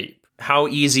complex shape. How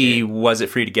easy was it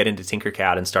for you to get into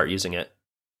Tinkercad and start using it?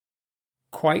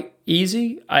 Quite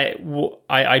easy.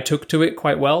 I took to it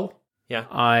quite well. Yeah.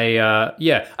 I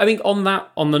think on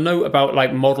the note about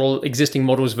like existing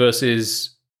models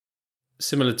versus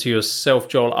similar to yourself,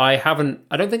 Joel, I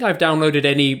don't think I've downloaded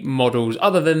any models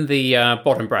other than the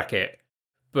bottom bracket.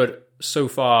 But so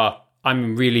far,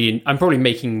 I'm probably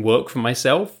making work for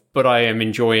myself, but I am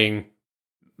enjoying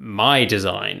my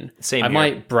design. Same I here.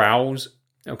 might browse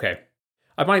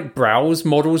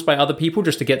models by other people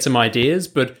just to get some ideas.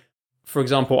 But for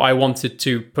example, I wanted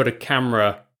to put a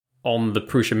camera on the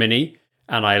Prusa Mini,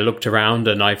 and I looked around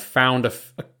and I found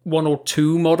one or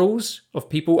two models of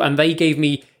people, and they gave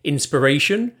me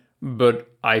inspiration. But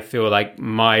I feel like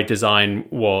my design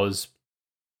was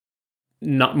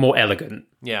not more elegant.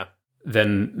 Yeah.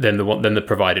 Than the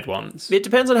provided ones. It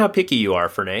depends on how picky you are,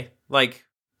 Fernay. Like,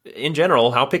 in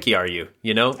general, how picky are you?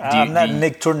 You know, I'm not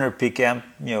Nick Turner picky. I'm,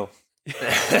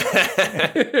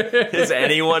 Is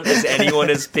anyone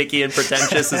as picky and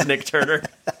pretentious as Nick Turner?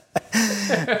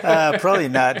 Probably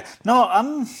not. No,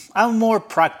 I'm more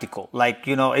practical. Like,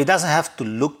 it doesn't have to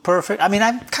look perfect. I mean,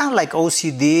 I'm kind of like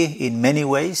OCD in many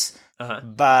ways.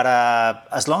 But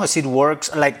as long as it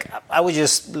works, like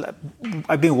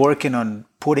I've been working on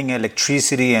putting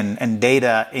electricity and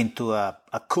data into a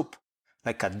coop,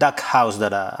 like a duck house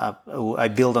that I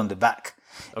built on the back.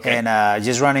 Okay. And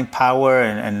just running power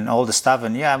and all the stuff.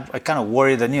 And yeah, I kind of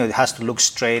worry that, it has to look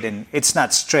straight, and it's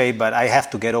not straight, but I have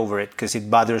to get over it because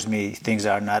it bothers me. Things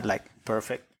are not like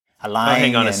perfect. Aligned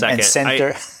hang on a second. And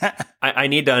center. I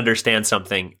need to understand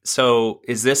something. So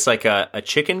is this like a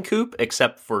chicken coop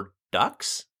except for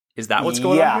ducks? Is that what's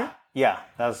going on here? Yeah,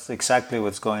 that's exactly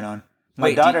what's going on.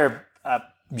 My daughter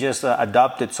just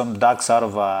adopted some ducks out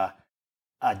of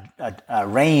a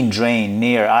rain drain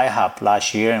near IHOP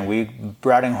last year, and we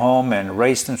brought him home and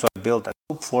raised him. So I built a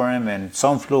coop for him, and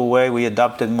some flew away. We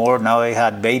adopted more. Now they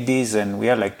had babies, and we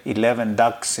had like 11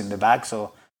 ducks in the back.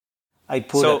 So I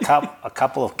put a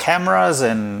couple of cameras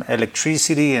and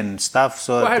electricity and stuff.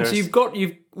 So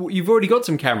you've already got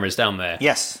some cameras down there.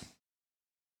 Yes.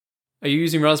 Are you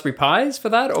using Raspberry Pis for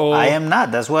that? Or I am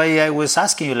not. That's why I was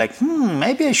asking you, like,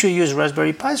 maybe I should use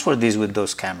Raspberry Pis for this with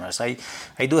those cameras. I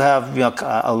do have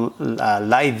a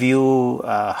live view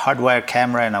hardwire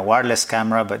camera and a wireless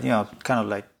camera, but kind of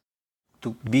like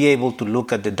to be able to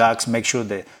look at the ducks, make sure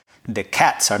that the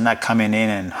cats are not coming in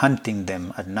and hunting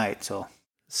them at night.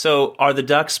 So are the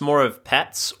ducks more of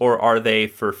pets, or are they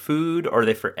for food, or are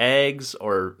they for eggs,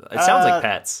 or it sounds like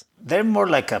pets? They're more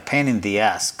like a pain in the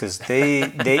ass because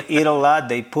they eat a lot,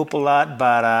 they poop a lot,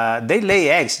 but they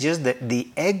lay eggs. Just the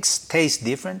eggs taste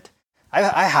different.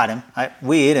 I had them.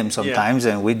 We eat them sometimes,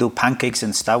 and we do pancakes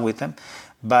and stuff with them.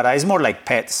 But it's more like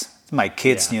pets. My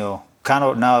kids, kind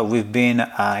of now we've been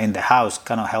in the house,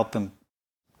 kind of help them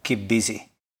keep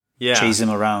busy, chase them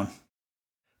around.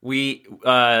 We,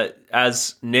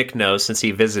 as Nick knows, since he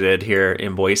visited here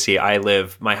in Boise,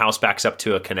 my house backs up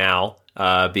to a canal.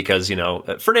 Because,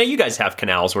 Fernay, you guys have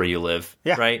canals where you live,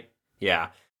 right? Yeah.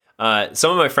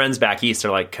 Some of my friends back east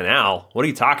are like, canal? What are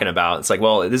you talking about? It's like,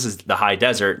 well, this is the high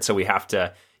desert, so we have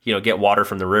to, get water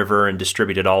from the river and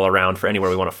distribute it all around for anywhere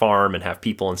we want to farm and have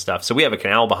people and stuff. So we have a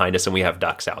canal behind us, and we have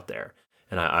ducks out there,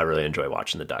 and I really enjoy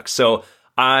watching the ducks. So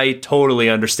I totally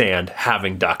understand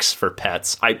having ducks for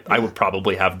pets. I would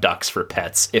probably have ducks for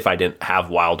pets if I didn't have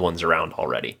wild ones around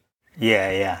already.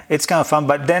 Yeah. It's kind of fun,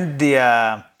 but then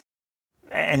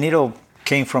and it'll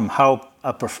came from how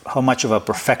much of a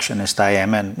perfectionist I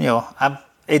am, and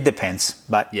it depends.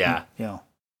 But Yeah.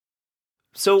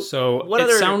 So what it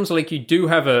other sounds like you do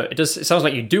have it sounds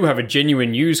like you do have a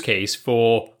genuine use case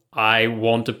for I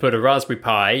want to put a Raspberry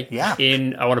Pi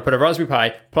I want to put a Raspberry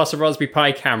Pi plus a Raspberry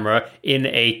Pi camera in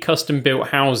a custom built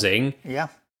housing. Yeah.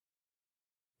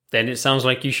 Then it sounds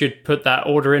like you should put that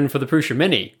order in for the Prusa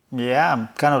Mini. Yeah, I'm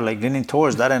kind of like leaning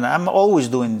towards that, and I'm always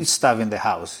doing stuff in the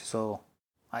house. So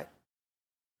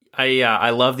I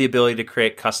love the ability to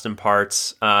create custom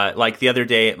parts. Like the other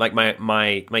day, like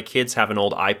my kids have an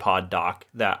old iPod dock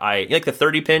that like the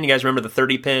 30 pin. You guys remember the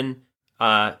 30 pin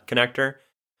connector?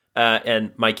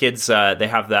 And my kids, they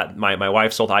have that. My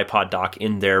wife's old iPod dock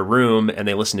in their room, and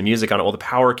they listen to music on it. Well, the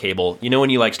power cable. You know when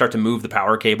you like start to move the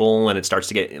power cable and it starts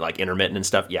to get like intermittent and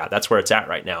stuff. Yeah, that's where it's at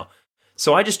right now.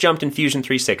 So I just jumped in Fusion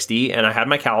 360, and I had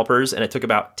my calipers, and it took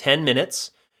about 10 minutes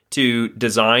to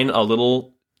design a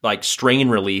little like strain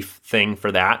relief thing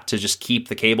for that to just keep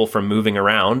the cable from moving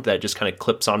around. That just kind of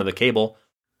clips onto the cable.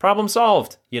 Problem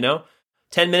solved.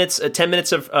 10 minutes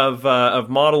of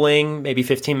modeling, maybe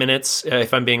 15 minutes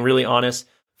if I'm being really honest.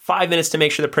 5 minutes to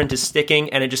make sure the print is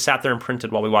sticking, and it just sat there and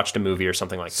printed while we watched a movie or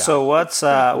something like that. So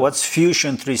what's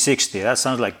Fusion 360? That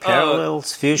sounds like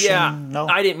Parallels, Fusion. Yeah, no,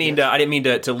 I didn't mean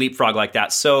to leapfrog like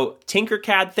that. So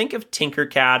Tinkercad, think of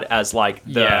Tinkercad as like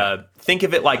think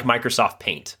of it like Microsoft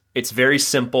Paint. It's very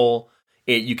simple.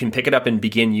 You can pick it up and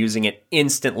begin using it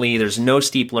instantly. There's no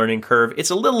steep learning curve. It's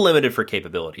a little limited for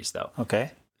capabilities, though.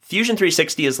 Okay. Fusion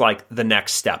 360 is like the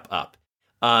next step up.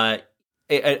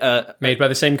 Made by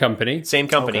the same company. Same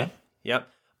company. Okay. Yep.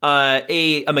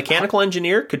 A mechanical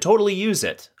engineer could totally use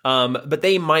it, but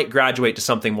they might graduate to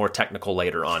something more technical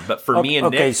later on. But for me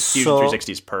and Nick, Fusion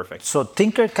 360 is perfect. So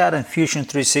Tinkercad and Fusion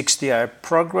 360 are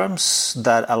programs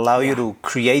that allow you to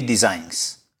create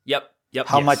designs. Yep.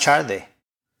 How much are they?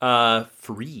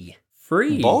 Free.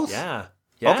 Free. Both? Yeah.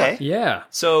 Okay. Yeah.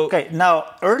 So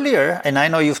now earlier, and I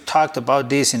know you've talked about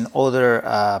this in other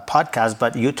podcasts,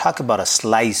 but you talk about a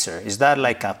slicer. Is that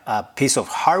like a piece of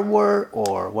hardware,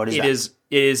 or what is that?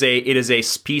 It is a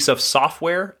piece of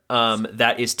software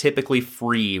that is typically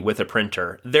free with a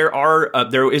printer.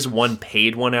 There is one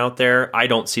paid one out there. I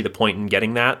don't see the point in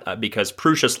getting that because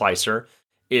Prusa Slicer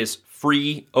is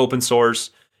free, open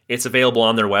source. It's available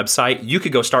on their website. You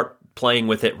could go start playing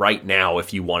with it right now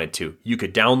if you wanted to. You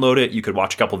could download it. You could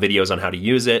watch a couple videos on how to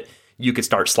use it. You could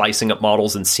start slicing up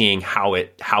models and seeing how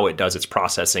it does its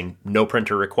processing. No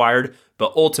printer required.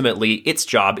 But ultimately, its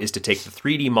job is to take the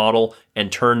 3D model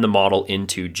and turn the model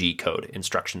into G-code,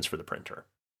 instructions for the printer.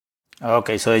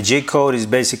 Okay, so a G-code is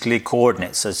basically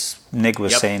coordinates, as Nick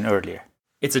was saying earlier.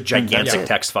 It's a gigantic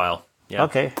text file. Yeah.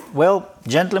 Okay. Well,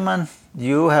 gentlemen,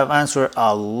 you have answered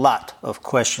a lot of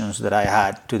questions that I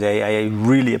had today. I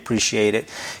really appreciate it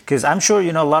because I'm sure,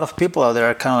 a lot of people out there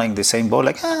are kind of like the same boat,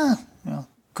 like,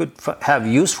 could have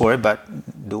use for it, but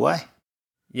do I?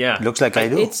 Yeah. Looks like I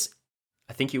do.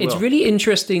 I think you will. It's really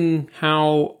interesting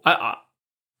how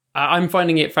I'm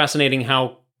finding it fascinating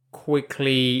how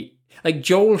quickly, like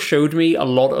Joel showed me a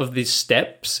lot of the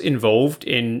steps involved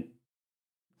in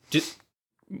just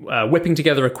whipping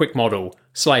together a quick model,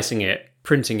 slicing it,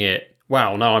 printing it.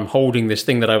 Wow, now I'm holding this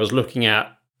thing that I was looking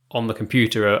at on the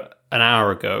computer an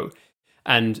hour ago.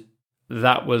 And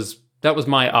that was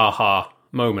my aha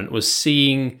moment, was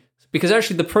seeing, because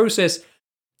actually the process,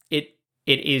 it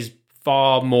is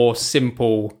far more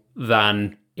simple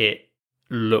than it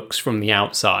looks from the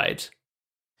outside.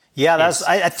 Yeah,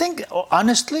 I think,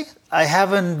 honestly, I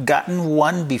haven't gotten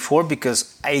one before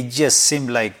because it just seemed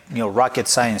like, rocket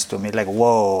science to me. Like,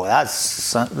 whoa, that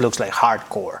looks like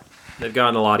hardcore. They've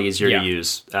gotten a lot easier to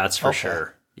use, that's for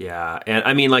sure. Yeah, and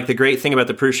I mean, like, the great thing about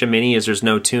the Prusa Mini is there's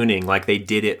no tuning. Like, they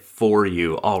did it for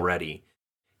you already.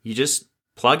 You just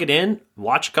plug it in,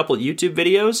 watch a couple of YouTube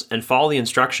videos, and follow the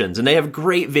instructions. And they have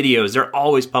great videos. They're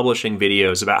always publishing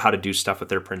videos about how to do stuff with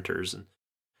their printers. And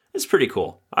it's pretty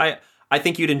cool. I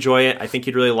think you'd enjoy it. I think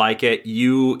you'd really like it.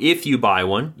 If you buy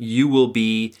one, you will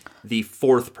be the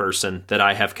fourth person that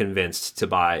I have convinced to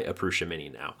buy a Prusa Mini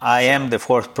now. I am the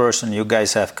fourth person you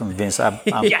guys have convinced.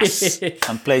 Yes.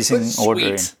 I'm placing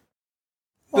ordering.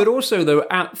 But also, though,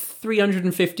 at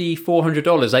 $350,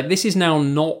 $400, like this is now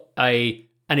not an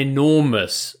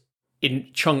enormous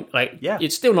chunk. Like,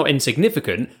 it's still not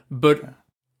insignificant, but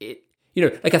like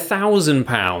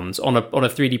 £1,000 on a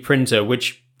 3D printer,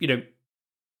 which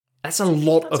that's a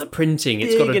lot of printing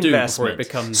it's got to do before it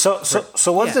becomes...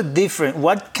 So what's the difference?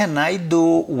 What can I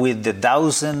do with the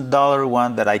 $1,000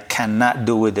 one that I cannot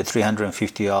do with the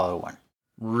 $350 one?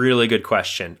 Really good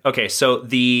question. Okay, so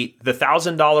the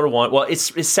 $1,000 one, well, it's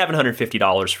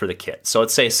 $750 for the kit. So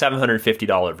let's say a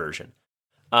 $750 version.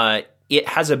 it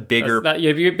has a bigger.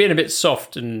 You're being a bit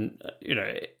soft, and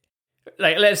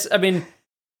like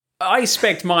I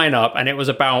spec'd mine up, and it was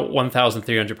about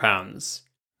 £1,300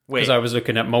 because I was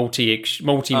looking at multi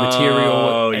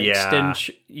material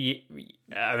extension.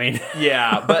 I mean,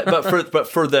 yeah, but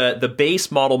for the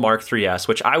base model Mark 3S,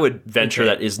 which I would venture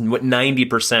that is what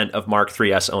 90% of Mark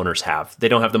 3S owners have. They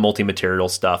don't have the multi material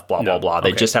stuff. Blah blah blah.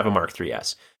 They just have a Mark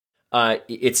 3S.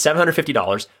 It's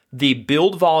 $750. The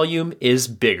build volume is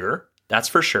bigger. That's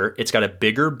for sure. It's got a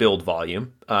bigger build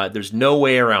volume. There's no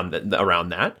way around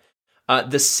that.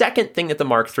 The second thing that the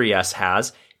Mark 3S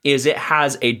has is it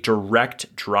has a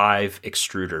direct drive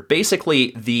extruder.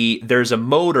 Basically, there's a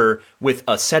motor with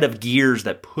a set of gears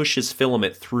that pushes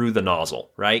filament through the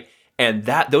nozzle, right? And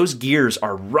those gears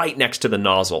are right next to the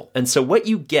nozzle. And so what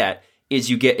you get is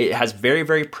it has very,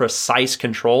 very precise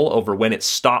control over when it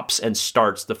stops and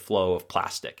starts the flow of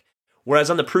plastic. Whereas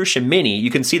on the Prusa Mini,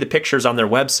 you can see the pictures on their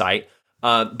website,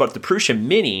 but the Prusa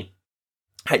Mini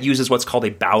uses what's called a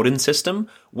Bowden system,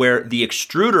 where the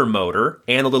extruder motor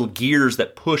and the little gears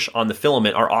that push on the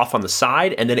filament are off on the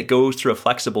side, and then it goes through a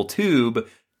flexible tube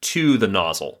to the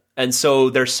nozzle. And so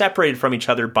they're separated from each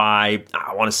other by,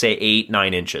 I want to say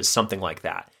 8-9 inches, something like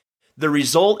that. The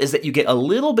result is that you get a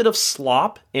little bit of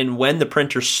slop in when the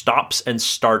printer stops and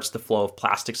starts the flow of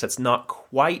plastics. That's not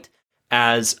quite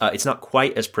as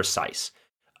precise.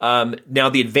 Now,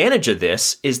 the advantage of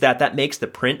this is that makes the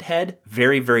print head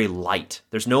very, very light.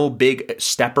 There's no big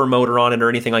stepper motor on it or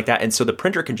anything like that, and so the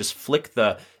printer can just flick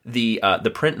the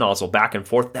print nozzle back and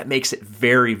forth. That makes it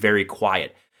very, very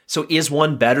quiet. So, is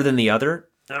one better than the other?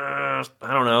 I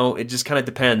don't know. It just kind of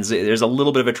depends. There's a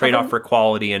little bit of a trade-off for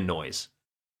quality and noise.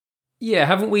 Yeah,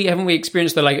 haven't we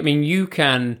experienced that? Like, I mean, you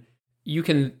can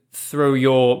throw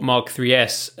your Mark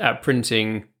 3S at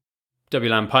printing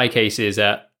WLAN Pi cases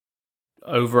at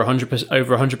over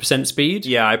 100% speed.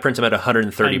 Yeah, I print them at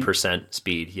 130%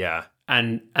 speed. Yeah,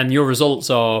 and your results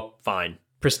are fine,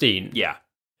 pristine. Yeah.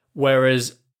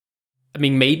 Whereas, I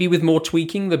mean, maybe with more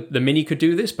tweaking, the Mini could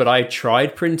do this. But I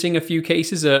tried printing a few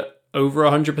cases at over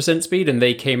 100% speed, and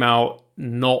they came out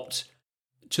not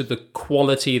to the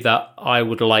quality that I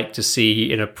would like to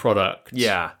see in a product.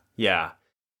 Yeah.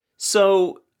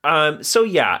 So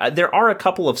yeah, there are a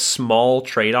couple of small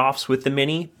trade-offs with the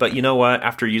Mini, but you know what?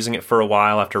 After using it for a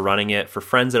while, after running it, for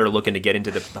friends that are looking to get into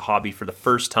the hobby for the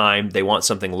first time, they want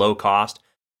something low cost,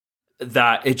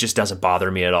 that it just doesn't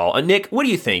bother me at all. Nick, what do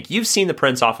you think? You've seen the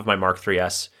prints off of my Mark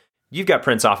 3S. You've got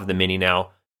prints off of the Mini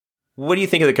now. What do you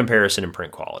think of the comparison in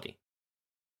print quality?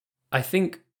 I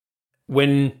think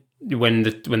when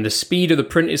the speed of the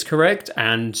print is correct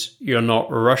and you're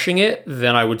not rushing it,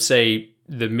 then I would say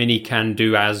the Mini can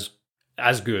do as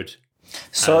good.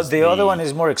 So the other one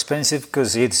is more expensive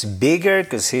because it's bigger,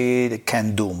 because it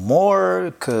can do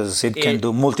more, because it can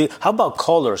do How about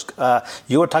colors?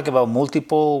 You were talking about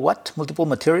multiple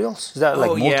materials? Is that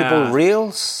multiple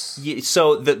reels? Yeah,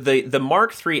 so the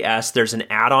Mark 3S, there's an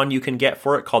add-on you can get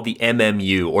for it called the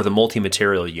MMU, or the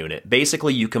multi-material unit.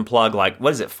 Basically, you can plug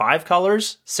 5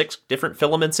 colors, 6 different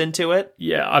filaments into it.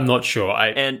 Yeah, I'm not sure.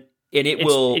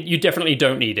 You definitely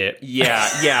don't need it.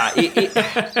 Yeah.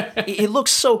 It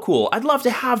looks so cool. I'd love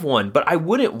to have one, but I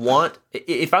wouldn't want...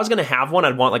 If I was going to have one,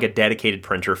 I'd want a dedicated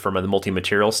printer for the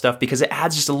multi-material stuff, because it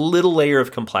adds just a little layer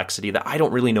of complexity that I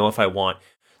don't really know if I want.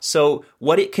 So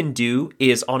what it can do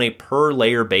is, on a per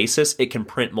layer basis, it can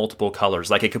print multiple colors.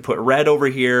 Like, it could put red over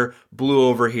here, blue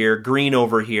over here, green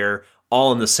over here,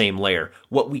 all in the same layer.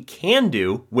 What we can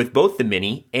do with both the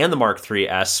Mini and the Mark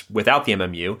 3S without the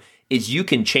MMU is you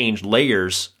can change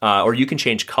layers, or you can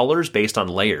change colors based on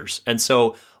layers. And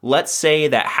so let's say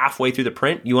that halfway through the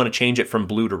print, you want to change it from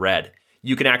blue to red.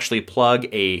 You can actually plug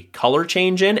a color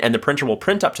change in, and the printer will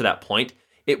print up to that point.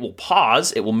 It will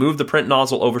pause, it will move the print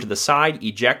nozzle over to the side,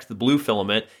 eject the blue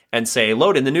filament, and say,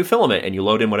 load in the new filament, and you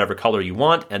load in whatever color you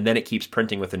want, and then it keeps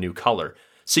printing with a new color.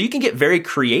 So you can get very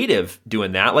creative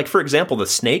doing that. Like, for example, the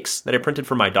snakes that I printed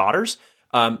for my daughters,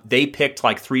 they picked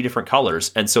 3 different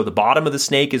colors. And so the bottom of the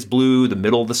snake is blue, the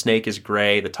middle of the snake is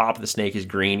gray, the top of the snake is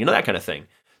green, that kind of thing.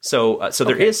 So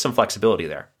there is some flexibility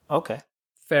there. Okay.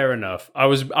 Fair enough. I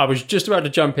was just about to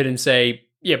jump in and say,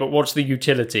 yeah, but what's the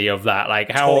utility of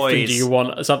that? How often do you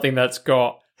want something that's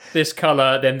got this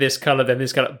color, then this color, then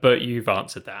this color? But you've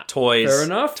answered that. Toys. Fair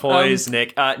enough. Toys,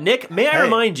 Nick. Nick, may I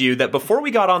remind you that before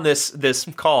we got on this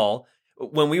call,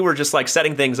 when we were just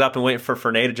setting things up and waiting for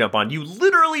Fernay to jump on, you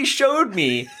literally showed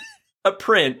me a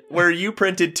print where you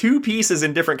printed 2 pieces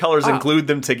in different colors and glued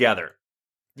them together.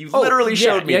 You literally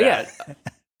showed me that. Yeah.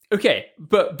 Okay,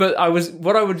 but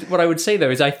what I would say though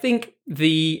is, I think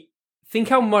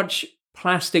how much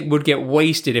plastic would get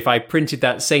wasted if I printed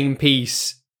that same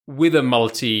piece with a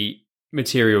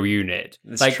multi-material unit.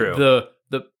 That's true.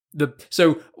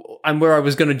 And where I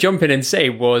was going to jump in and say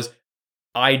was,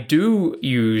 I do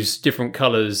use different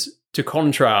colors to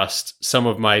contrast some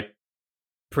of my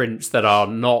prints that are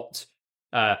not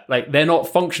they're not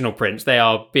functional prints. They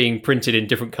are being printed in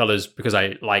different colors because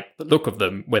I like the look of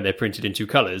them when they're printed in two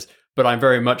colors. But I'm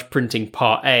very much printing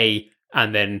part A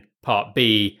and then part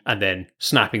B and then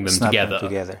snapping them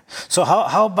together. So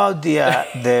how about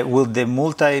the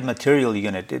multi-material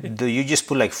unit? Do you just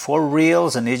put like 4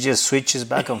 reels and it just switches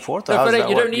back and forth? No, but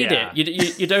you don't need it.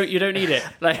 You don't need it.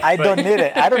 I don't need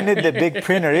it. I don't need the big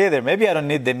printer either. Maybe I don't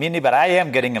need the mini, but I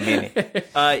am getting a mini.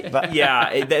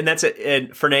 And that's it.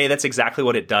 And Fernay, that's exactly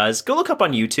what it does. Go look up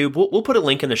on YouTube. We'll put a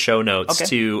link in the show notes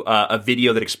to a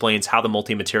video that explains how the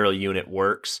multi-material unit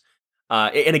works.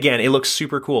 And again, it looks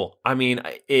super cool. I mean,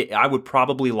 I would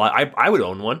probably I would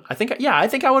own one. I think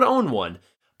I would own one.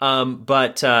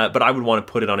 But I would want to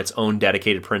put it on its own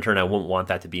dedicated printer, and I wouldn't want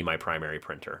that to be my primary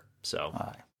printer. So,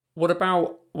 what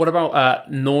about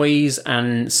noise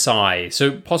and size?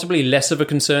 So possibly less of a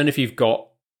concern if you've got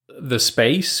the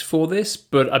space for this,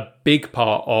 but a big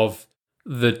part of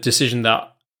the decision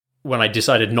that when I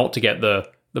decided not to get the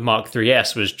Mark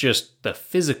 3S was just the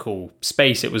physical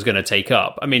space it was going to take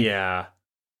up. I mean,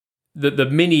 the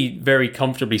Mini very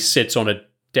comfortably sits on a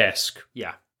desk,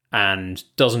 and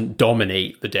doesn't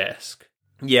dominate the desk.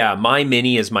 Yeah, my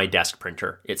Mini is my desk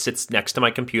printer. It sits next to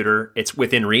my computer. It's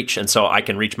within reach, and so I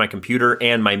can reach my computer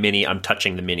and my Mini. I'm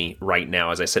touching the Mini right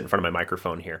now as I sit in front of my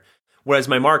microphone here. Whereas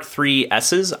my Mark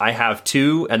 3Ss, I have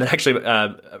 2, and then actually,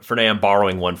 Fernay, I'm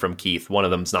borrowing one from Keith. One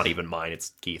of them's not even mine;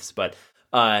 it's Keith's, but.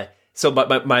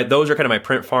 But my those are kind of my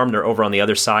print farm. They're over on the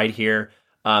other side here.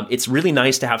 It's really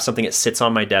nice to have something that sits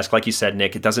on my desk. Like you said,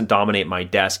 Nick, it doesn't dominate my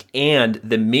desk. And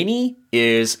the Mini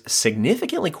is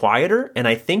significantly quieter, and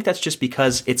I think that's just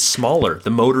because it's smaller. The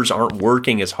motors aren't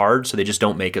working as hard, so they just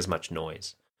don't make as much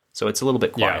noise. So it's a little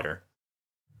bit quieter.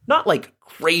 Not like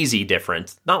crazy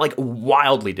different, not like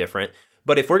wildly different.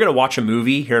 But if we're going to watch a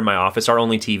movie here in my office, our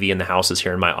only TV in the house is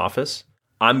here in my office,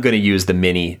 I'm going to use the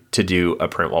Mini to do a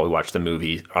print while we watch the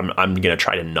movie. I'm going to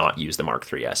try to not use the Mark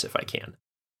 3S if I can.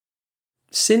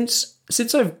 Since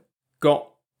I've got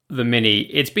the Mini,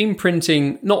 it's been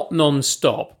printing not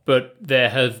non-stop, but there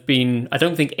have been, I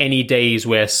don't think, any days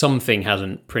where something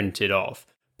hasn't printed off.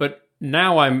 But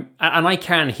now I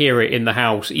can hear it in the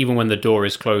house, even when the door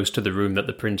is closed to the room that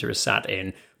the printer is sat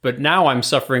in. But now I'm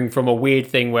suffering from a weird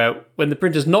thing where when the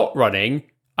printer's not running,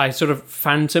 I sort of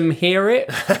phantom hear it.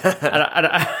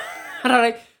 and I'm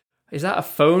like, is that a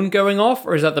phone going off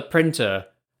or is that the printer?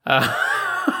 Hey,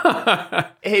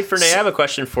 Fernay, I have a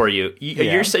question for you.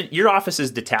 Your office is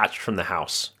detached from the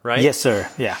house, right? Yes, sir.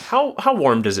 Yeah. How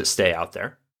warm does it stay out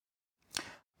there?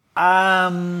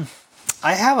 I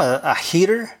have a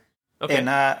heater,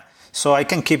 and so I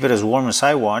can keep it as warm as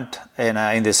I want. And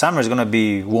in the summer, it's going to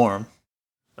be warm,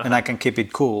 and I can keep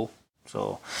it cool.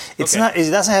 So it's not. It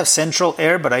doesn't have central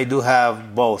air, but I do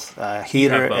have both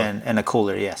heater and a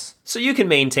cooler. Yes. So you can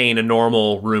maintain a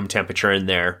normal room temperature in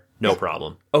there, no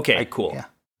problem. Okay, cool. Yeah.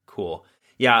 Cool.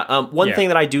 Yeah. One thing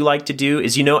that I do like to do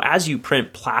is, as you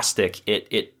print plastic,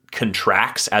 it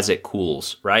contracts as it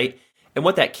cools, right? And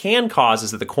what that can cause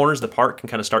is that the corners of the part can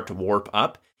kind of start to warp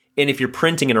up. And if you're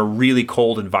printing in a really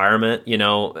cold environment,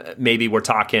 maybe we're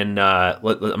talking. I'm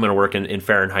going to work in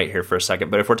Fahrenheit here for a second,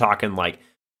 but if we're talking like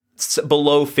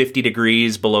below 50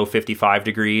 degrees, below 55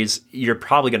 degrees, you're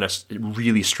probably going to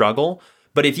really struggle.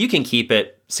 But if you can keep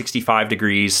it 65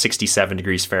 degrees, 67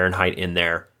 degrees Fahrenheit in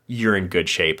there, you're in good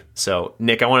shape. So,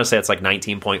 Nick, I want to say it's like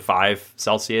 19.5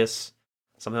 Celsius,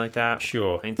 something like that.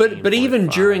 Sure. But even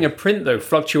during a print, though,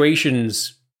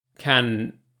 fluctuations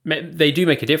they do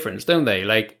make a difference, don't they?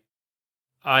 Like,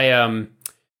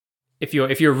 if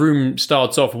your room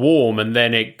starts off warm and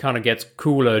then it kind of gets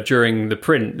cooler during the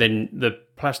print, then the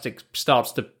plastic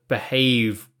starts to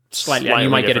behave slightly and you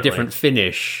might get a different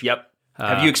finish. Yep.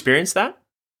 Have you experienced that?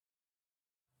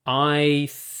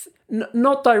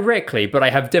 Not directly, but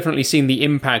I have definitely seen the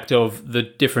impact of the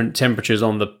different temperatures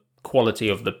on the quality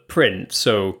of the print.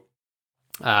 So,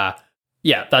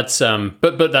 that's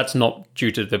but that's not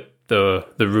due to the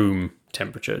room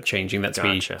temperature changing.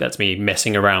 That's me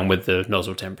messing around with the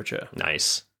nozzle temperature.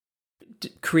 Nice.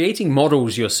 Creating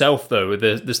models yourself, though,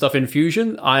 the stuff in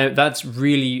Fusion, I'm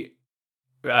really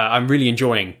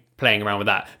enjoying playing around with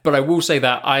that. But I will say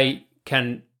that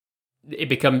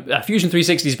Fusion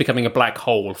 360 is becoming a black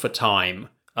hole for time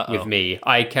with me.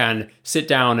 I can sit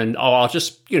down and I'll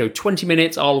just 20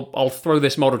 minutes. I'll throw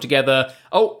this model together.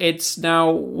 Oh, it's now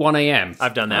 1 a.m.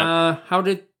 I've done that. How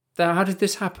did how did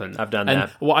this happen? I've done and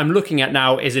that. What I'm looking at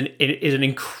now is an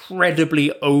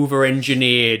incredibly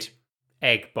over-engineered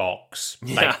egg box.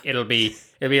 Like it'll be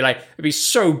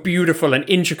so beautiful and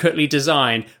intricately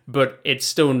designed, but it's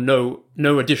still no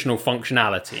additional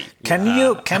functionality.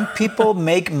 Can people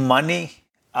make money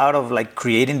out of like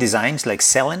creating designs, like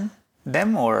selling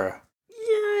them, or?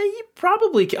 Yeah, you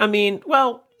probably can. I mean,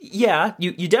 well, yeah,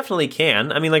 you definitely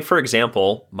can. I mean, like, for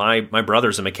example, my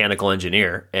brother's a mechanical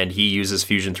engineer, and he uses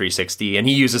Fusion 360, and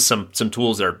he uses some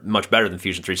tools that are much better than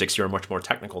Fusion 360 or much more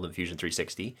technical than Fusion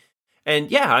 360. And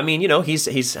yeah, I mean,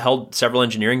 he's held several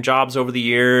engineering jobs over the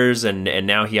years, and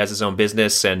now he has his own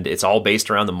business, and it's all based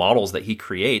around the models that he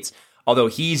creates. Although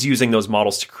he's using those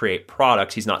models to create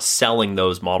products, he's not selling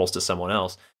those models to someone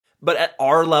else. But at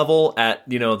our level, at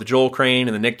the Joel Crane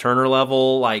and the Nick Turner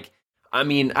level, like, I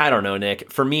mean, I don't know,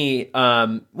 Nick. For me,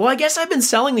 well, I guess I've been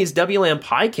selling these WLAN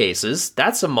Pi cases.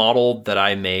 That's a model that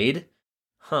I made,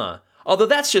 Although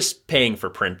that's just paying for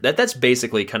print. That's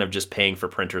basically kind of just paying for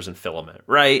printers and filament,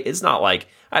 right? It's not like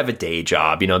I have a day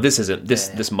job.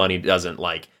 This money doesn't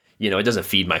it doesn't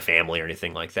feed my family or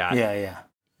anything like that. Yeah.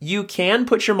 You can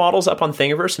put your models up on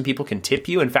Thingiverse and people can tip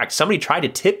you. In fact, somebody tried to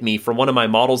tip me for one of my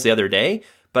models the other day,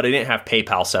 but I didn't have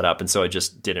PayPal set up, and so it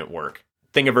just didn't work.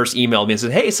 Thingiverse emailed me and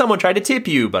said, "Hey, someone tried to tip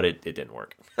you," but it didn't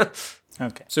work.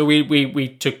 Okay. So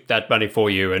we took that money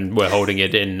for you, and we're holding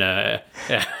it in. I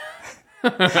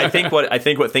think what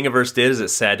Thingiverse did is it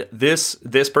said this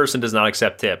person does not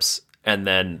accept tips, and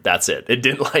then that's it. It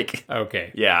didn't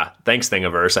Okay. Yeah, thanks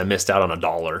Thingiverse. I missed out on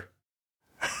 $1.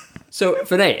 So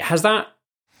Vinay, has that?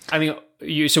 I mean,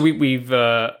 we've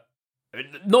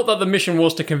not that the mission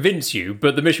was to convince you,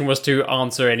 but the mission was to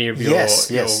answer any of your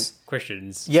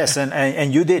questions. Yes,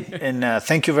 and you did, and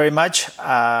thank you very much.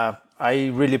 I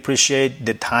really appreciate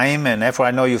the time and effort.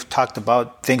 I know you've talked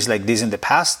about things like this in the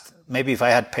past. Maybe if I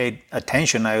had paid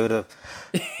attention, I would have,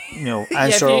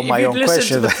 answered all my own questions.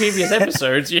 To the previous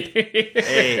episodes.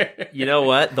 Hey, you know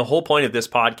what? The whole point of this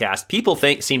podcast, people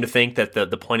seem to think that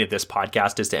the point of this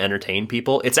podcast is to entertain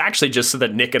people. It's actually just so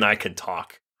that Nick and I can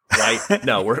talk. Right?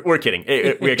 No, we're kidding.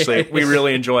 We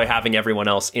really enjoy having everyone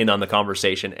else in on the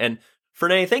conversation. And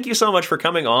Fernay, thank you so much for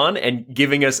coming on and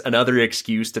giving us another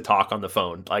excuse to talk on the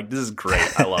phone. Like, this is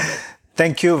great. I love it.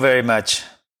 Thank you very much.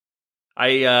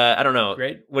 I don't know.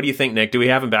 Great. What do you think, Nick? Do we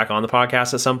have him back on the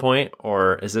podcast at some point,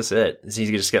 or is this it? Is he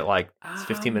just get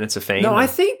 15 minutes of fame? No, I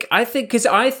think because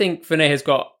I think Vinay has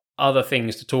got other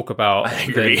things to talk about. I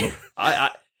agree.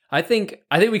 I think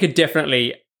we could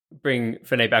definitely bring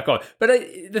Vinay back on. But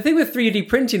the thing with 3D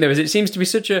printing, though, is it seems to be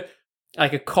such a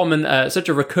common, such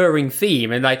a recurring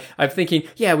theme. And I'm thinking,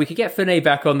 yeah, we could get Vinay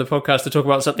back on the podcast to talk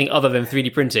about something other than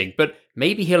 3D printing. But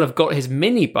maybe he'll have got his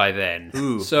Mini by then.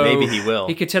 Ooh, so maybe he will.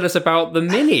 He could tell us about the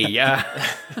Mini. Yeah.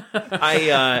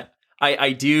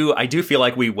 I do feel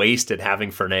like we wasted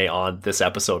having Fernay on this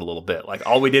episode a little bit. Like,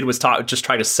 all we did was just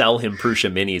try to sell him Prusa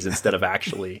Minis instead of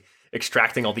actually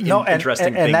extracting all the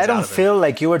interesting things. And I don't out of feel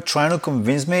like you were trying to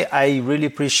convince me. I really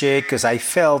appreciate, because I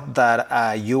felt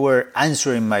that you were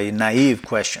answering my naive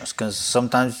questions, because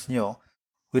sometimes,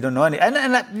 we don't know any.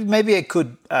 And maybe I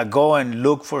could go and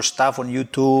look for stuff on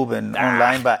YouTube and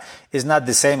online, but it's not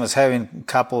the same as having a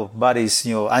couple of buddies,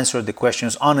 answer the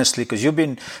questions honestly, because you've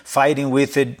been fighting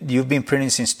with it. You've been printing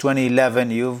since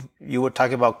 2011. You were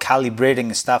talking about calibrating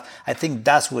and stuff. I think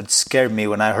that's what scared me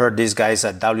when I heard these guys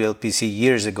at WLPC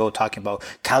years ago talking about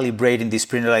calibrating this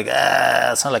printer. Like,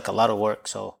 it's not like a lot of work.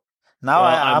 So now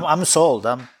I'm sold.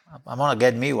 I'm gonna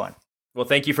get me one. Well,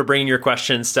 thank you for bringing your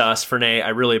questions to us, Fernay.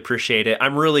 I really appreciate it.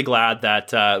 I'm really glad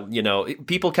that,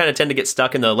 people kind of tend to get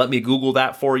stuck in the let me Google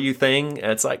that for you thing. And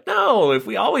it's like, no, if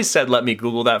we always said let me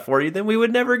Google that for you, then we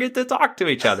would never get to talk to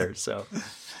each other. So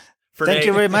Fernay, thank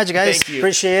you very much, guys.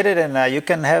 Appreciate it. And you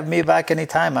can have me back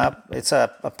anytime. It's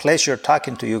a pleasure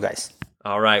talking to you guys.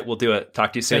 All right, we'll do it.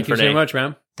 Talk to you soon, Thank you so much,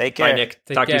 man. Take care. Bye, Nick.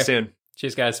 Talk to you soon.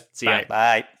 Cheers, guys. See ya.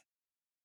 Bye.